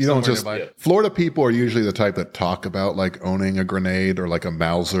 Because Yep, you don't somewhere just... nearby. Yeah. Florida people are usually the type that talk about like owning a grenade or like a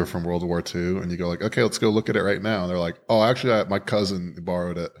Mauser from World War II. And you go like, okay, let's go look at it right now. And they're like, oh, actually, my cousin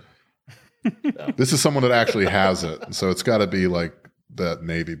borrowed it. This is someone that actually has it. And so it's got to be like that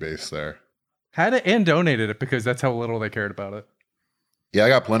Navy base there. Had it and donated it because that's how little they cared about it. Yeah, I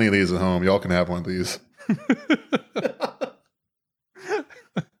got plenty of these at home. Y'all can have one of these.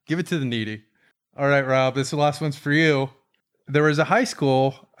 Give it to the needy. All right, Rob, this last one's for you. There was a high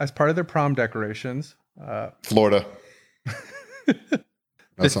school, as part of their prom decorations. Florida.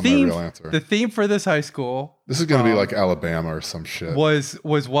 That's not my real answer. The theme for this high school This is going to be like Alabama or some shit. was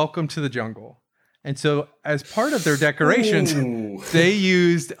Welcome to the Jungle. And so as part of their decorations, Ooh. they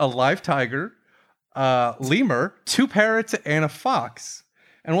used a live tiger, lemur, 2 parrots, and a fox.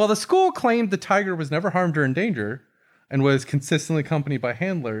 And while the school claimed the tiger was never harmed or in danger and was consistently accompanied by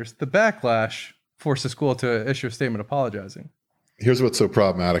handlers, the backlash forced the school to issue a statement apologizing. Here's what's so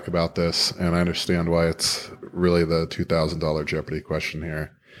problematic about this, and I understand why it's really the $2,000 Jeopardy question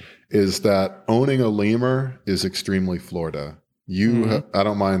here, is that owning a lemur is extremely Florida. You, I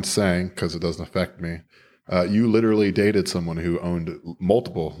don't mind saying, because it doesn't affect me, you literally dated someone who owned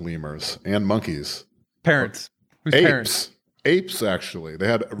multiple lemurs and monkeys. Parents. Who's parents? Apes, actually. They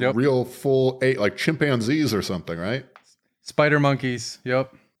had Yep. real full ape, like chimpanzees or something, right? Spider monkeys.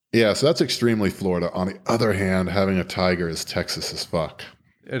 Yep. Yeah, so that's extremely Florida. On the other hand, having a tiger is Texas as fuck.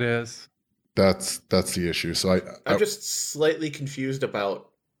 It is. That's the issue. So I'm just slightly confused about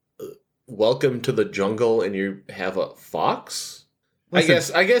Welcome to the Jungle and you have a fox?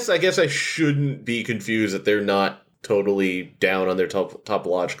 Listen. I guess I shouldn't be confused that they're not totally down on their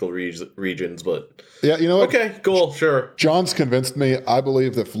topological regions, but yeah, you know what? okay, cool, sure. John's convinced me. I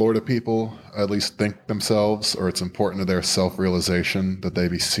believe that Florida people at least think themselves, or it's important to their self-realization that they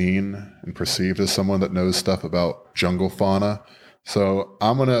be seen and perceived as someone that knows stuff about jungle fauna. So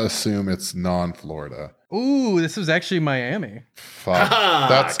I'm going to assume it's non-Florida. Ooh, this was actually Miami. Fuck.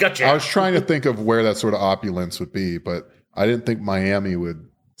 Ha-ha, gotcha. I was trying to think of where that sort of opulence would be, but I didn't think Miami would.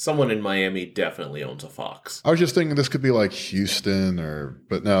 Someone in Miami definitely owns a fox. I was just thinking this could be like Houston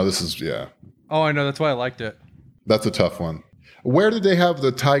but no, this is, yeah. Oh, I know. That's why I liked it. That's a tough one. Where did they have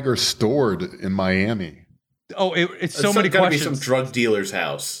the tiger stored in Miami? Oh, it's so many gotta questions. be some drug dealer's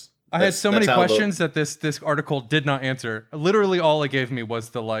house. I had so many that's how the- questions that this article did not answer. Literally, all it gave me was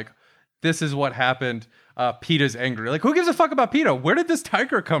the like, this is what happened. PETA's angry. Like, who gives a fuck about PETA? Where did this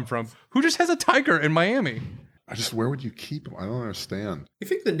tiger come from? Who just has a tiger in Miami? Where would you keep them? I don't understand. You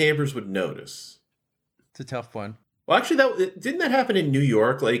think the neighbors would notice? It's a tough one. Well, actually, didn't that happen in New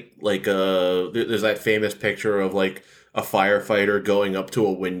York? There's that famous picture of like a firefighter going up to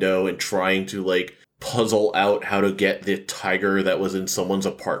a window and trying to like puzzle out how to get the tiger that was in someone's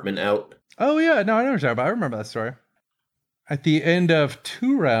apartment out. Oh yeah, no, I know what you're talking about. I remember that story. At the end of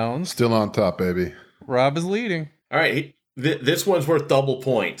 2 rounds, Still on top, baby. Rob is leading. All right, this one's worth double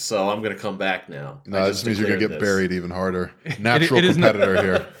points, so I'm going to come back now. No, this means you're going to get buried even harder. It Natural is not- competitor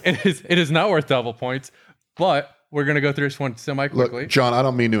here. It is not worth double points, but we're going to go through this one semi-quickly. Look, John, I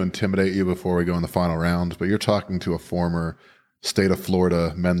don't mean to intimidate you before we go in the final round, but you're talking to a former state of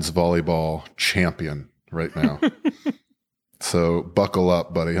Florida men's volleyball champion right now. So buckle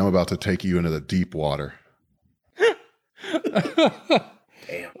up, buddy. I'm about to take you into the deep water.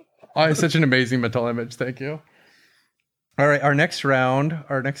 Damn. Oh, it's such an amazing mental image. Thank you. All right, our next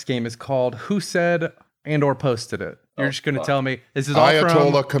game is called Who Said and or Posted It. You're just going to tell me this is all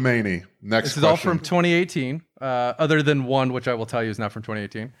Ayatollah from Khomeini. Next this is question. all from 2018, other than one, which I will tell you is not from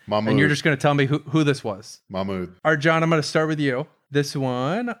 2018. Mahmoud. And you're just going to tell me who this was. Mahmoud. All right, John, I'm going to start with you. This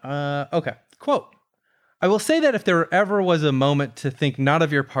one, okay. Quote, I will say that if there ever was a moment to think not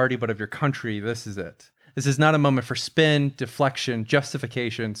of your party, but of your country, this is it. This is not a moment for spin, deflection,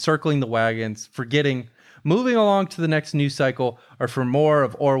 justification, circling the wagons, forgetting, moving along to the next news cycle, or for more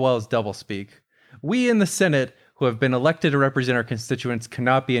of Orwell's doublespeak. We in the Senate, who have been elected to represent our constituents,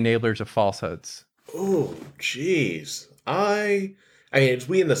 cannot be enablers of falsehoods. Oh, jeez. I mean, it's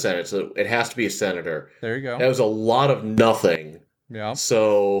we in the Senate, so it has to be a senator. There you go. That was a lot of nothing. Yeah.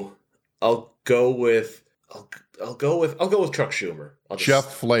 So I'll go with Chuck Schumer.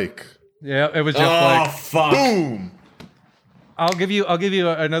 Jeff Flake. Yeah, it was Jeff Flake. Fuck. Boom. I'll give you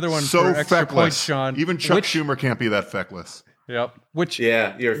another one So for extra feckless. points, Sean. Even Chuck Schumer can't be that feckless. Yep.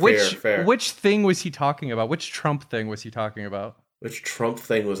 Yeah, you're fair. Which thing was he talking about? Which Trump thing was he talking about? Which Trump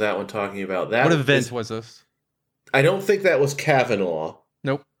thing was that one talking about? What event was this? I don't think that was Kavanaugh.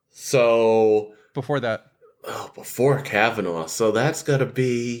 Nope. So Before that. Oh, before Kavanaugh. So that's got to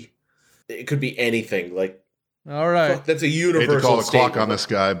be... It could be anything. Like, All right. fuck, that's a Hate universal to call the clock statement. on this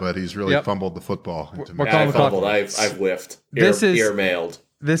guy, but he's really Yep. fumbled the football. Into We're me. calling I the clock. fumbled. I've whiffed. This is- Ear mailed.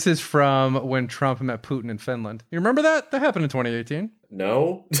 This is from when Trump met Putin in Finland. You remember that? That happened in 2018.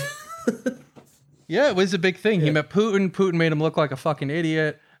 No? Yeah, it was a big thing. He met Putin. Putin made him look like a fucking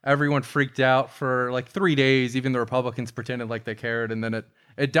idiot. Everyone freaked out for like 3 days. Even the Republicans pretended like they cared, and then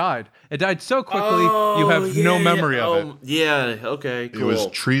it died. It died so quickly you have no memory of it. Yeah, okay, cool. It was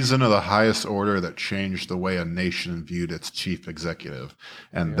treason of the highest order that changed the way a nation viewed its chief executive.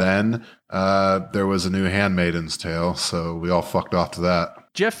 And then there was a new Handmaid's Tale, so we all fucked off to that.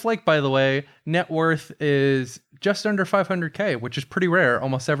 Jeff Flake, by the way, net worth is just under 500K, which is pretty rare.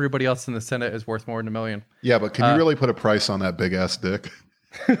 Almost everybody else in the Senate is worth more than $1 million. Yeah, but can you really put a price on that big ass dick?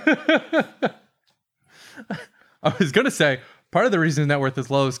 I was going to say, part of the reason his net worth is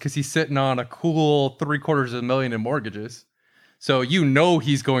low is because he's sitting on a cool $750,000 in mortgages. So you know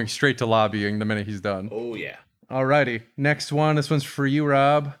he's going straight to lobbying the minute he's done. Oh, yeah. Alrighty, next one. This one's for you,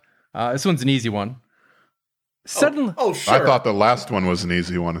 Rob. This one's an easy one. Suddenly, Oh, sure. I thought the last one was an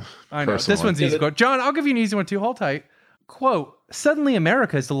easy one. I know this personally. one's easy. Quote, John, I'll give you an easy one too. Hold tight. Quote: Suddenly,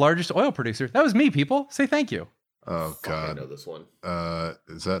 America is the largest oil producer. That was me, people. Say thank you. Oh, I God. know this one.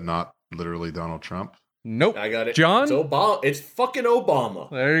 Is that not literally Donald Trump? Nope. I got it. John. It's Obama. It's fucking Obama.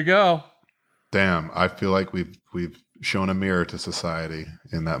 There you go. Damn, I feel like we've shown a mirror to society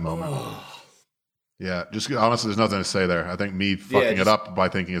in that moment. Yeah, just honestly, there's nothing to say there. I think me fucking it up by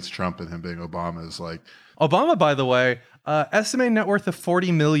thinking it's Trump and him being Obama is like... Obama, by the way, estimated net worth of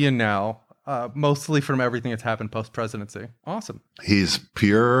 $40 million now, mostly from everything that's happened post-presidency. Awesome. He's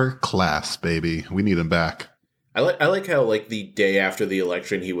pure class, baby. We need him back. I like how, like, the day after the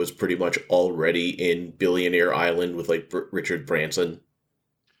election, he was pretty much already in Billionaire Island with, like, Richard Branson.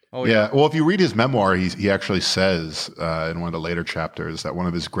 Oh, Yeah, well, if you read his memoir, he actually says in one of the later chapters that one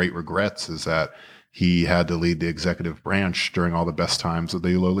of his great regrets is that he had to lead the executive branch during all the best times of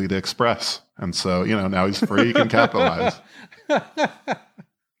the Lolita Express. And so, now he's free, he can capitalize.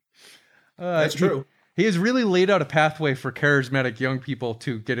 That's true. He has really laid out a pathway for charismatic young people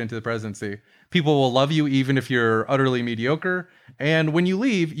to get into the presidency. People will love you even if you're utterly mediocre. And when you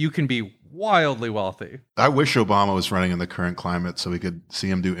leave, you can be wildly wealthy. I wish Obama was running in the current climate so we could see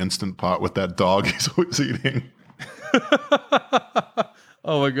him do Instant Pot with that dog he's always eating.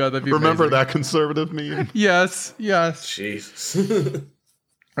 Oh my God, that'd be Remember amazing. that conservative meme? Yes. Jesus.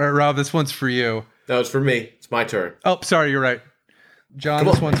 All right, Rob, this one's for you. That was for me. It's my turn. Oh, sorry, you're right. John, Come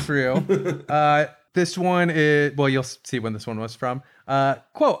this on. one's for you. This one is, well, you'll see when this one was from.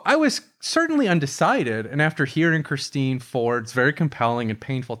 Quote, I was certainly undecided, and after hearing Christine Ford's very compelling and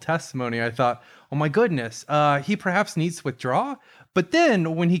painful testimony, I thought, oh my goodness, he perhaps needs to withdraw. But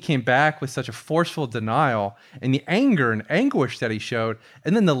then when he came back with such a forceful denial and the anger and anguish that he showed,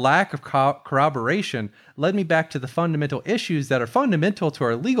 and then the lack of corroboration led me back to the fundamental issues that are fundamental to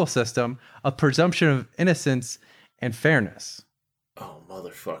our legal system of presumption of innocence and fairness. Oh,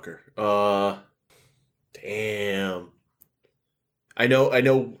 motherfucker. Damn. I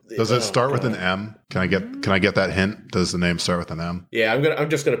know. Does it start with an M? Can I get that hint? Does the name start with an M? Yeah, I'm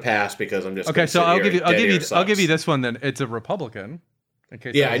just gonna pass because I'm just okay. So I'll give you this one then. It's a Republican. In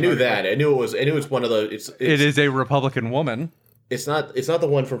case I knew that. I knew it was one of the. It is a Republican woman. It's not the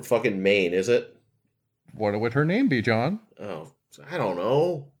one from fucking Maine, is it? What would her name be, John? Oh, I don't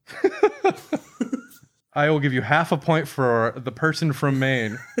know. I will give you half a point for the person from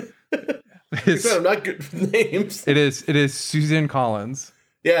Maine. I'm not good with names. It is Susan Collins.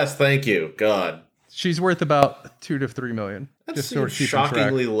 Yes, thank you. God. She's worth about $2 to $3 million. That just seems sort of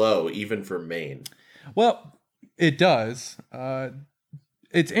shockingly low, even for Maine. Well, it does.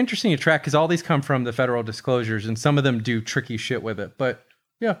 It's interesting to track because all these come from the federal disclosures, and some of them do tricky shit with it. But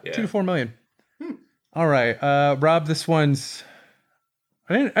yeah. $2 to $4 million. All right, Rob. This one's.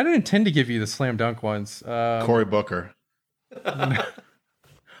 I didn't intend to give you the slam dunk ones. Cory Booker.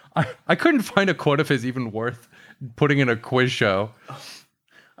 I couldn't find a quote of his even worth putting in a quiz show.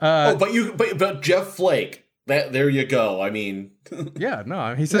 But Jeff Flake. There you go. I mean, yeah,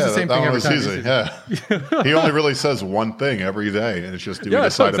 no, he says the same thing every time. Easy. Yeah, he only really says one thing every day, and it's just do we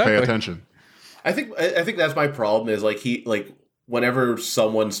decide to pay attention. I think that's my problem. Is whenever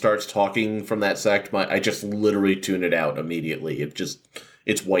someone starts talking from that sect, I just literally tune it out immediately.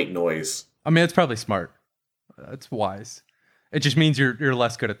 It's white noise. I mean, it's probably smart. It's wise. It just means you're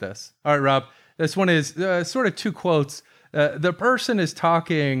less good at this. All right, Rob. This one is sort of two quotes. The person is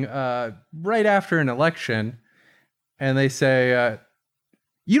talking right after an election, and they say,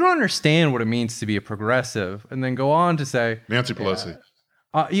 you don't understand what it means to be a progressive, and then go on to say... Nancy Pelosi.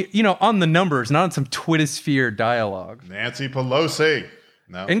 On the numbers, not on some Twittersphere dialogue. Nancy Pelosi.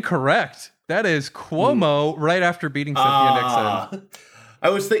 No. Incorrect. That is Cuomo right after beating Cynthia Nixon. I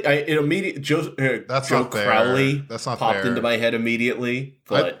was thinking, Joe Crowley popped into my head immediately.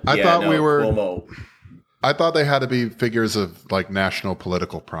 But I thought we were... Cuomo. I thought they had to be figures of national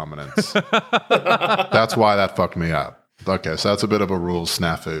political prominence. That's why that fucked me up. Okay, so that's a bit of a rules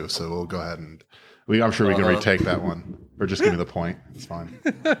snafu. So we'll go ahead and I'm sure we can retake that one, or just give me the point. It's fine.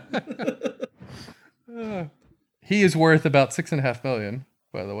 He is worth about $6.5 million,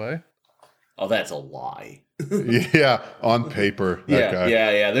 by the way. Oh, that's a lie. Yeah, on paper. Yeah.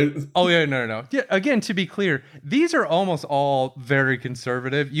 Oh, yeah, no. Yeah, again, to be clear, these are almost all very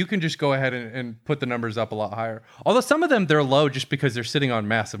conservative. You can just go ahead and put the numbers up a lot higher. Although some of them, they're low just because they're sitting on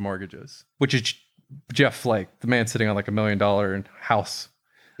massive mortgages, which is Jeff Flake, the man sitting on $1 million house.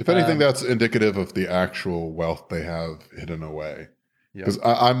 If anything, that's indicative of the actual wealth they have hidden away. Because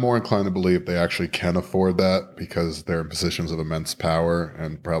I'm more inclined to believe they actually can afford that because they're in positions of immense power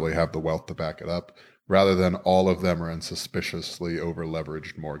and probably have the wealth to back it up, rather than all of them are in suspiciously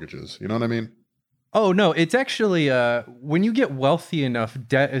over-leveraged mortgages. You know what I mean? Oh, no, it's actually, when you get wealthy enough,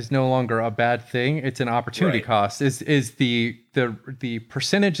 debt is no longer a bad thing. It's an opportunity cost. Is the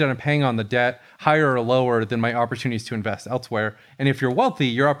percentage that I'm paying on the debt higher or lower than my opportunities to invest elsewhere? And if you're wealthy,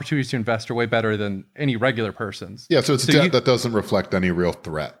 your opportunities to invest are way better than any regular person's. Yeah, so it's debt that doesn't reflect any real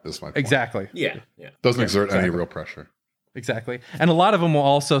threat, is my point. Exactly. Yeah. Doesn't exert any real pressure. Exactly. And a lot of them will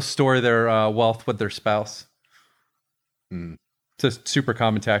also store their wealth with their spouse. It's a super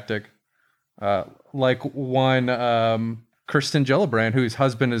common tactic. Like one Kirsten Gillibrand, whose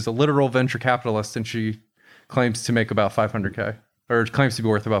husband is a literal venture capitalist, and she claims to make about $500K, or claims to be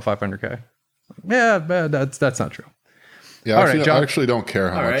worth about $500K. Yeah, that's not true. Yeah, I actually don't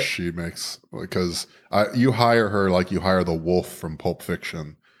care how much she makes, because you hire her like you hire the wolf from Pulp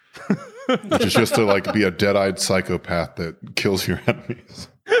Fiction, which is just to be a dead-eyed psychopath that kills your enemies.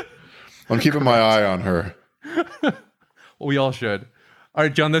 I'm keeping my eye on her. Well, we all should. All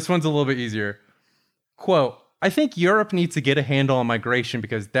right, John, this one's a little bit easier. Quote, I think Europe needs to get a handle on migration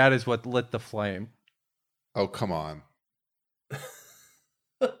because that is what lit the flame. Oh, come on.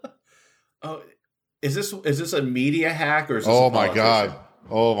 Oh, is this a media hack or is this Oh my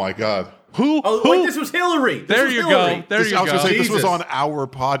God. Who? Oh, wait, this was Hillary. There you go. I was going to say this was on our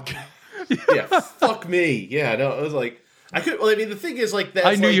podcast. Yeah, fuck me. Yeah, no, it was the thing is that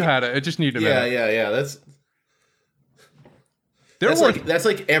I knew you had it. It just needed a minute. Yeah. That's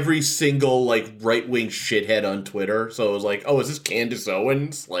like every single right-wing shithead on Twitter. So it was is this Candace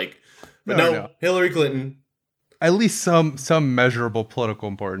Owens? But No, no, no. Hillary Clinton. At least some measurable political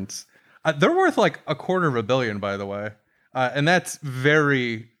importance. They're worth like $250 million, by the way, and that's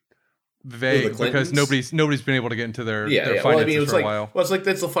very vague because Clintons? nobody's been able to get into their Yeah. finances Well, I mean, for a while. Well, it's like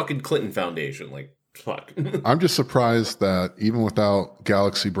that's the fucking Clinton Foundation. Like, fuck. I'm just surprised that even without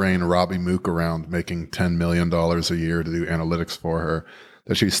Galaxy Brain Robbie Mook around making $10 million a year to do analytics for her,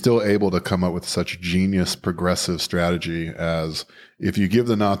 that she's still able to come up with such genius progressive strategy as if you give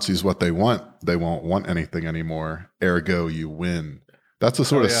the Nazis what they won't want anything anymore. Ergo, you win. That's the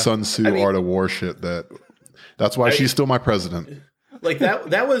sort of Sun Tzu art of war shit that's why she's still my president. Like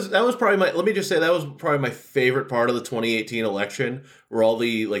that was probably let me just say that was probably my favorite part of the 2018 election, where all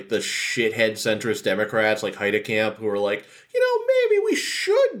the shithead centrist Democrats like Heidecamp who were like, maybe we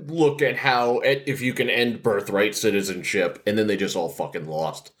should look at if you can end birthright citizenship, and then they just all fucking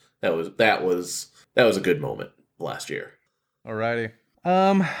lost. That was a good moment last year. Alrighty.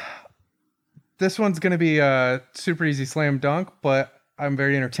 This one's gonna be a super easy slam dunk, but I'm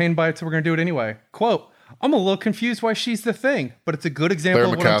very entertained by it, so we're gonna do it anyway. Quote, I'm a little confused why she's the thing, but it's a good example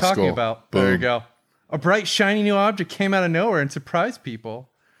Claire of what I'm talking McCaskill. about. Boom. There you go. A bright, shiny new object came out of nowhere and surprised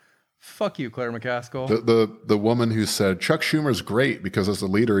people. Fuck you, Claire McCaskill. The woman who said Chuck Schumer's great because as a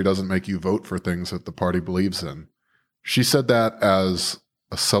leader he doesn't make you vote for things that the party believes in. She said that as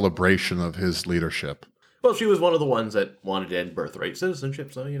a celebration of his leadership. Well, she was one of the ones that wanted to end birthright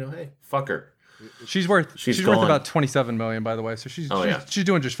citizenship, so hey, fuck her. She's worth gone. about $27 million, by the way. So she's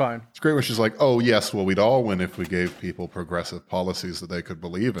doing just fine. It's great when she's like, oh, yes, well, we'd all win if we gave people progressive policies that they could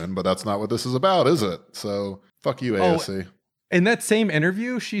believe in, but that's not what this is about, is it? So fuck you, AOC. In that same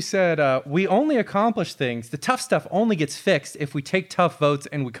interview, she said, we only accomplish things. The tough stuff only gets fixed if we take tough votes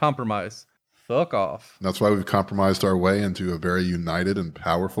and we compromise. Fuck off. That's why we've compromised our way into a very united and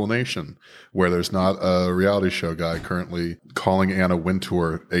powerful nation where there's not a reality show guy currently calling Anna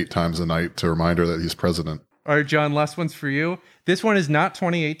Wintour 8 times a night to remind her that he's president. All right, John, last one's for you. This one is not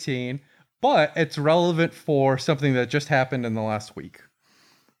 2018, but it's relevant for something that just happened in the last week.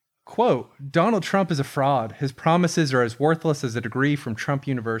 Quote, Donald Trump is a fraud. His promises are as worthless as a degree from Trump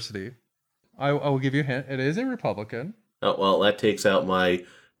University. I will give you a hint. It is a Republican. Oh, well, that takes out my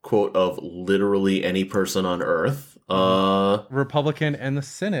quote of literally any person on earth. Republican in the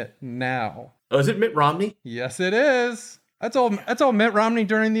Senate now. Oh, is it Mitt Romney? Yes, it is. That's all Mitt Romney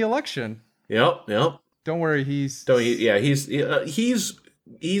during the election. Yep. Don't worry, he's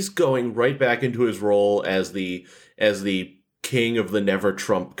going right back into his role as the king of the never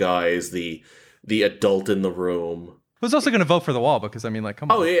Trump guys, the adult in the room. Who's also going to vote for the wall? Because come on.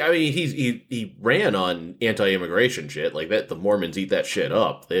 Oh, yeah, I mean, he ran on anti-immigration shit like that. The Mormons eat that shit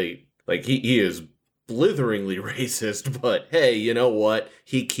up. He is blitheringly racist, but hey, you know what?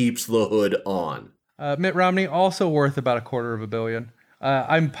 He keeps the hood on. Mitt Romney also worth about $250 million.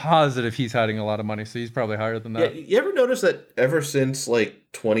 I'm positive he's hiding a lot of money, so he's probably higher than that. Yeah, you ever notice that ever since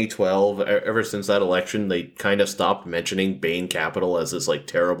 2012, ever since that election, they kind of stopped mentioning Bain Capital as this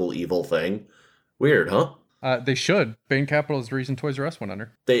terrible evil thing? Weird, huh? They should. Bain Capital is the reason Toys R Us went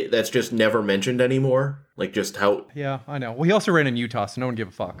under. That's just never mentioned anymore. Just how. Yeah, I know. Well, he also ran in Utah, so no one gave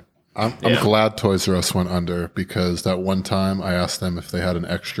a fuck. I'm glad Toys R Us went under because that one time I asked them if they had an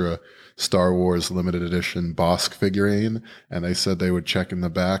extra Star Wars limited edition Bosk figurine, and they said they would check in the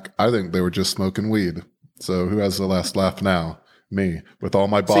back. I think they were just smoking weed. So who has the last laugh now? Me, with all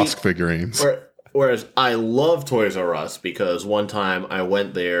my Bosk figurines. Whereas I love Toys R Us because one time I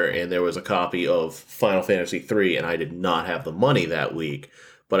went there and there was a copy of Final Fantasy III and I did not have the money that week,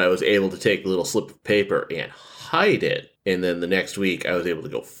 but I was able to take a little slip of paper and hide it. And then the next week I was able to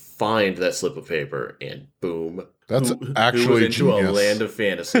go find that slip of paper and boom. That's actually into genius. A land of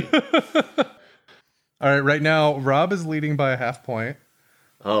fantasy. All right, right now Rob is leading by a half point.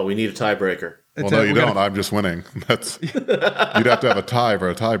 Oh, we need a tiebreaker. Well, no, you don't. I'm just winning. You'd have to have a tie for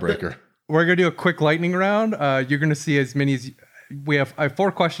a tiebreaker. We're going to do a quick lightning round. You're going to see as many as I have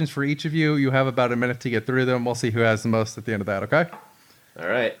 4 questions for each of you. You have about a minute to get through them. We'll see who has the most at the end of that, okay? All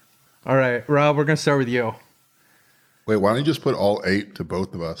right, Rob, we're going to start with you. Wait, why don't you just put all 8 to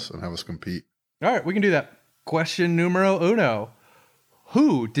both of us and have us compete? All right, we can do that. Question numero uno.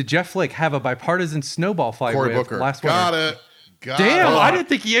 Who did Jeff Flake have a bipartisan snowball fight Cory with Booker. last winter? Got it. Damn, I didn't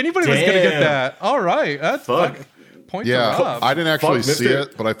think anybody was going to get that. All right, that's Fuck. Point Yeah, to Rob. I didn't actually Fuck, see mister.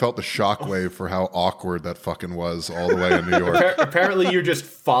 it, but I felt the shockwave for how awkward that fucking was all the way in New York. Apparently, you're just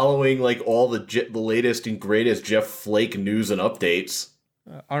following all the latest and greatest Jeff Flake news and updates.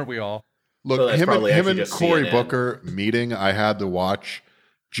 Aren't we all? Look, So that's him probably and actually just Cory CNN. Booker meeting, I had to watch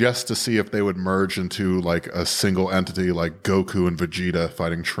just to see if they would merge into a single entity like Goku and Vegeta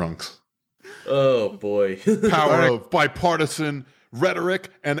fighting Trunks. Oh boy. Power of bipartisan rhetoric,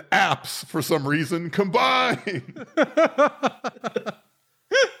 and apps for some reason combined.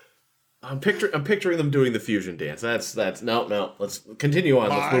 I'm picturing them doing the fusion dance. That's no. Let's continue on.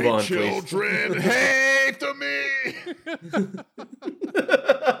 Let's move My on, please. children hate me.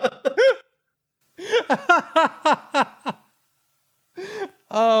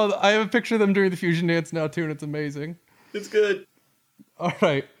 Oh, I have a picture of them doing the fusion dance now too, and it's amazing. It's good. All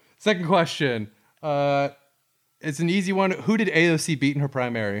right. Second question. It's an easy one. Who did AOC beat in her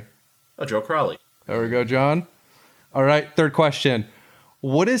primary? Oh, Joe Crowley. There we go, John. All right. Third question.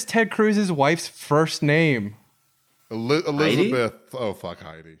 What is Ted Cruz's wife's first name? Elizabeth. Oh, fuck,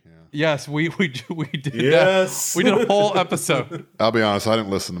 Heidi. Yeah. Yes, we did Yes. that. We did a whole episode. I'll be honest, I didn't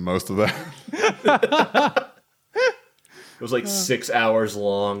listen to most of that. It was like 6 hours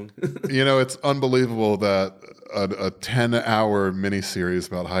long. You know, it's unbelievable that a 10-hour miniseries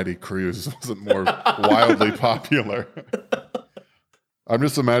about Heidi Cruz wasn't more wildly popular. I'm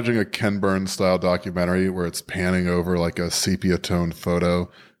just imagining a Ken Burns style documentary where it's panning over like a sepia toned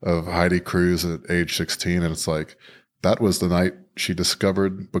photo of Heidi Cruz at age 16, and it's like, that was the night she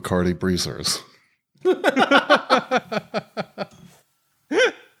discovered Bacardi Breezers.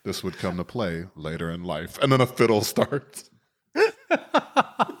 This would come to play later in life. And then a fiddle starts.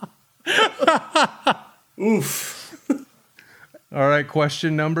 Oof. All right,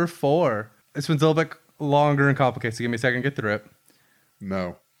 question number 4. This one's a little bit longer and complicated, so give me a second to get through it.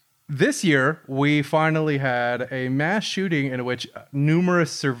 No. This year, we finally had a mass shooting in which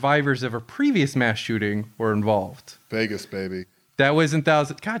numerous survivors of a previous mass shooting were involved. Vegas, baby. That was in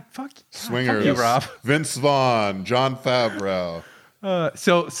thousand. God, fuck Swingers. you, Rob. Vince Vaughn, John Favreau.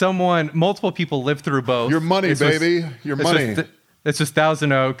 So multiple people lived through both. Your money, This was- baby. Your this money. was This was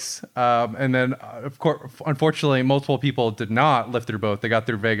Thousand Oaks, and then of course, unfortunately, multiple people did not live through both. They got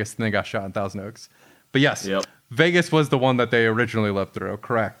through Vegas and they got shot in Thousand Oaks. But yes, Yep. Vegas was the one that they originally lived through.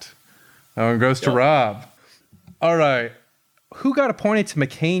 Correct. That one goes to Yep. Rob. All right, who got appointed to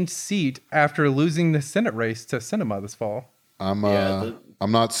McCain's seat after losing the Senate race to Sinema this fall? I'm Yeah,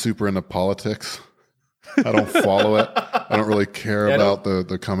 I'm not super into politics. I don't follow it. I don't really care Yeah, I about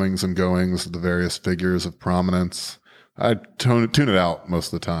the comings and goings of the various figures of prominence. I tune it out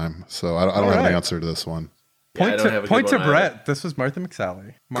most of the time, so I don't have Alright. an answer to this one. Yeah, I Point don't to, have a point good to one either. Brett. This was Martha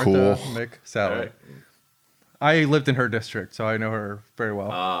McSally. Martha Cool. McSally. All right. I lived in her district, so I know her very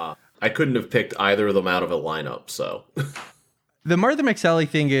well. I couldn't have picked either of them out of a lineup, so. The Martha McSally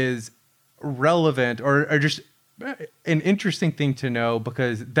thing is relevant or just an interesting thing to know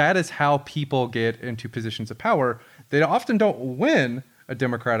because that is how people get into positions of power. They often don't win a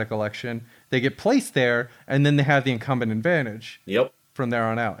Democratic election. They get placed there and then they have the incumbent advantage Yep. from there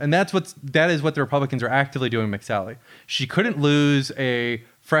on out. And that is what the Republicans are actively doing with McSally. She couldn't lose a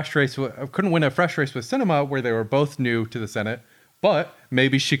fresh race, couldn't win a fresh race with Sinema where they were both new to the Senate, but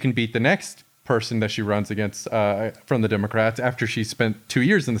maybe she can beat the next person that she runs against from the Democrats after she spent 2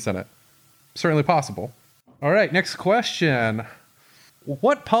 years in the Senate. Certainly possible. All right, next question.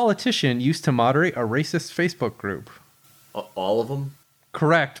 What politician used to moderate a racist Facebook group? All of them?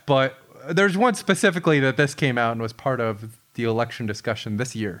 Correct, but there's one specifically that this came out and was part of the election discussion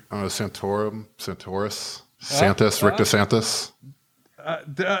this year. I don't know, Santoris, Santis, Rick DeSantis.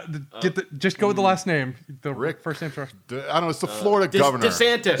 Just go with the last name. The Rick. first name first. I don't know, it's the Florida governor.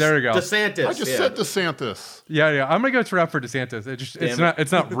 DeSantis. There we go. DeSantis. I just yeah. said DeSantis. Yeah. I'm gonna go to for DeSantis.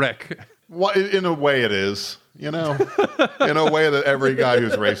 It's not Rick. Well, in a way it is, you know, in a way that every guy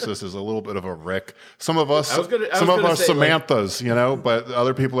who's racist is a little bit of a Rick. Some of us, I was gonna some of us say, like- Samanthas, you know, but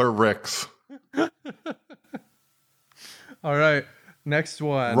other people are Ricks. All right, next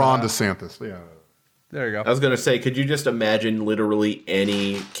one. Ron DeSantis, yeah. There you I go. was going to say, could you just imagine literally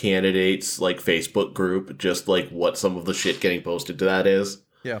any candidate's like Facebook group, just like what some of the shit getting posted to that is?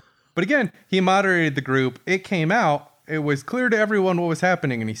 Yeah, but again, he moderated the group. It came out. It was clear to everyone what was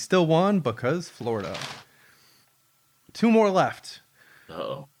happening, and he still won because Florida. 2 more left.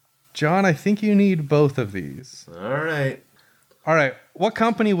 Uh-oh. John, I think you need both of these. All right. All right. What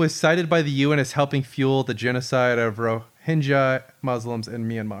company was cited by the UN as helping fuel the genocide of Rohingya Muslims in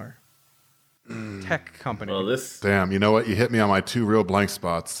Myanmar? Tech company. Well, this. Damn, you know what? You hit me on my 2 real blank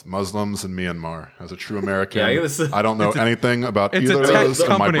spots: Muslims and Myanmar. As a true American, Yeah, I guess- I don't know anything about it's either a of tech those, and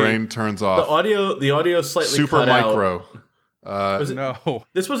my company. brain turns The off. audio slightly Super cut out. micro. Was it- No,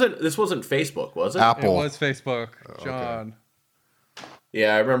 This wasn't Facebook, was it? it Apple. was Facebook. John.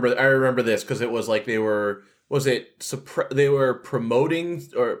 Yeah, I remember this because it was like they were. Was it they were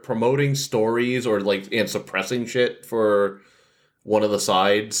promoting stories or like and suppressing shit for one of the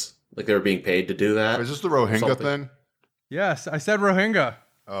sides? Like they were being paid to do that. Is this the Rohingya Something. thing? Yes, I said Rohingya.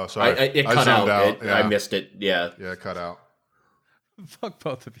 Oh, sorry. It cut zoned out. Yeah. I missed it. Yeah. Yeah, it cut out. Fuck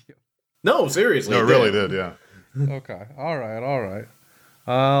both of you. No, seriously. No, it really did. Yeah. Okay. All right.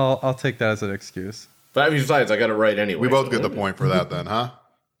 I'll take that as an excuse. But I mean, besides, I got it right anyway. We both so- get the point for that then, huh?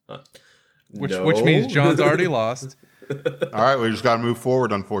 Which means John's already lost. All right, we just got to move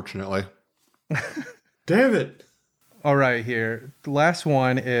forward, unfortunately. Damn it. All right, here. The last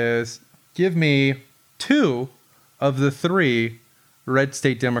one is give me 2 of the 3 red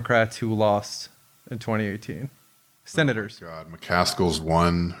state Democrats who lost in 2018. Senators. God, McCaskill's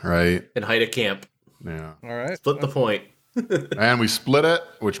won, right? And Haida Camp. Yeah. All right. Split the point. And we split it,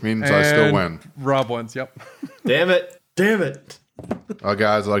 which means I still And win. Rob wins. Yep. Damn it. Damn it. Well,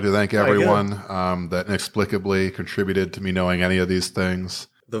 guys, I'd like to thank Very everyone that inexplicably contributed to me knowing any of these things.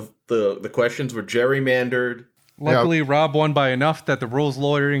 The questions were gerrymandered. Luckily, Rob won by enough that the rules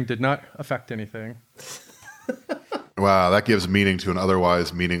lawyering did not affect anything. Wow, that gives meaning to an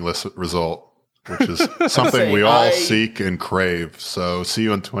otherwise meaningless result, which is something saying, we all I- seek and crave. So see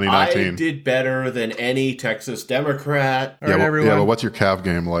you in I 2019. did better than any Texas Democrat. All right, well, everyone. but what's your Cav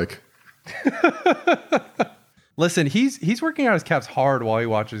game like? Listen, he's working out his calves hard while he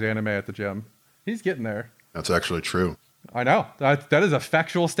watches anime at the gym. He's getting there. That's actually true. I know. That is a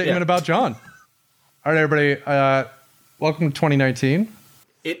factual statement Yeah. about John. All right, everybody. Welcome to 2019.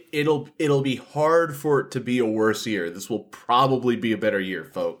 It'll be hard for it to be a worse year. This will probably be a better year,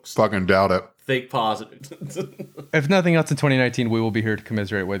 folks. Fucking doubt it. Think positive. If nothing else in 2019, we will be here to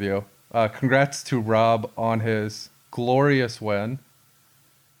commiserate with you. Congrats to Rob on his glorious win.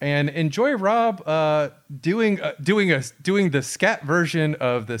 And enjoy Rob doing the scat version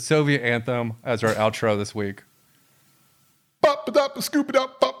of the Soviet anthem as our outro this week. Bop a dop a scoop it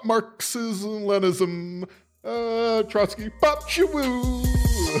up, bop Marxism, Leninism, Trotsky, bop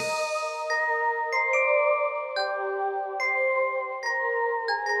shawoo.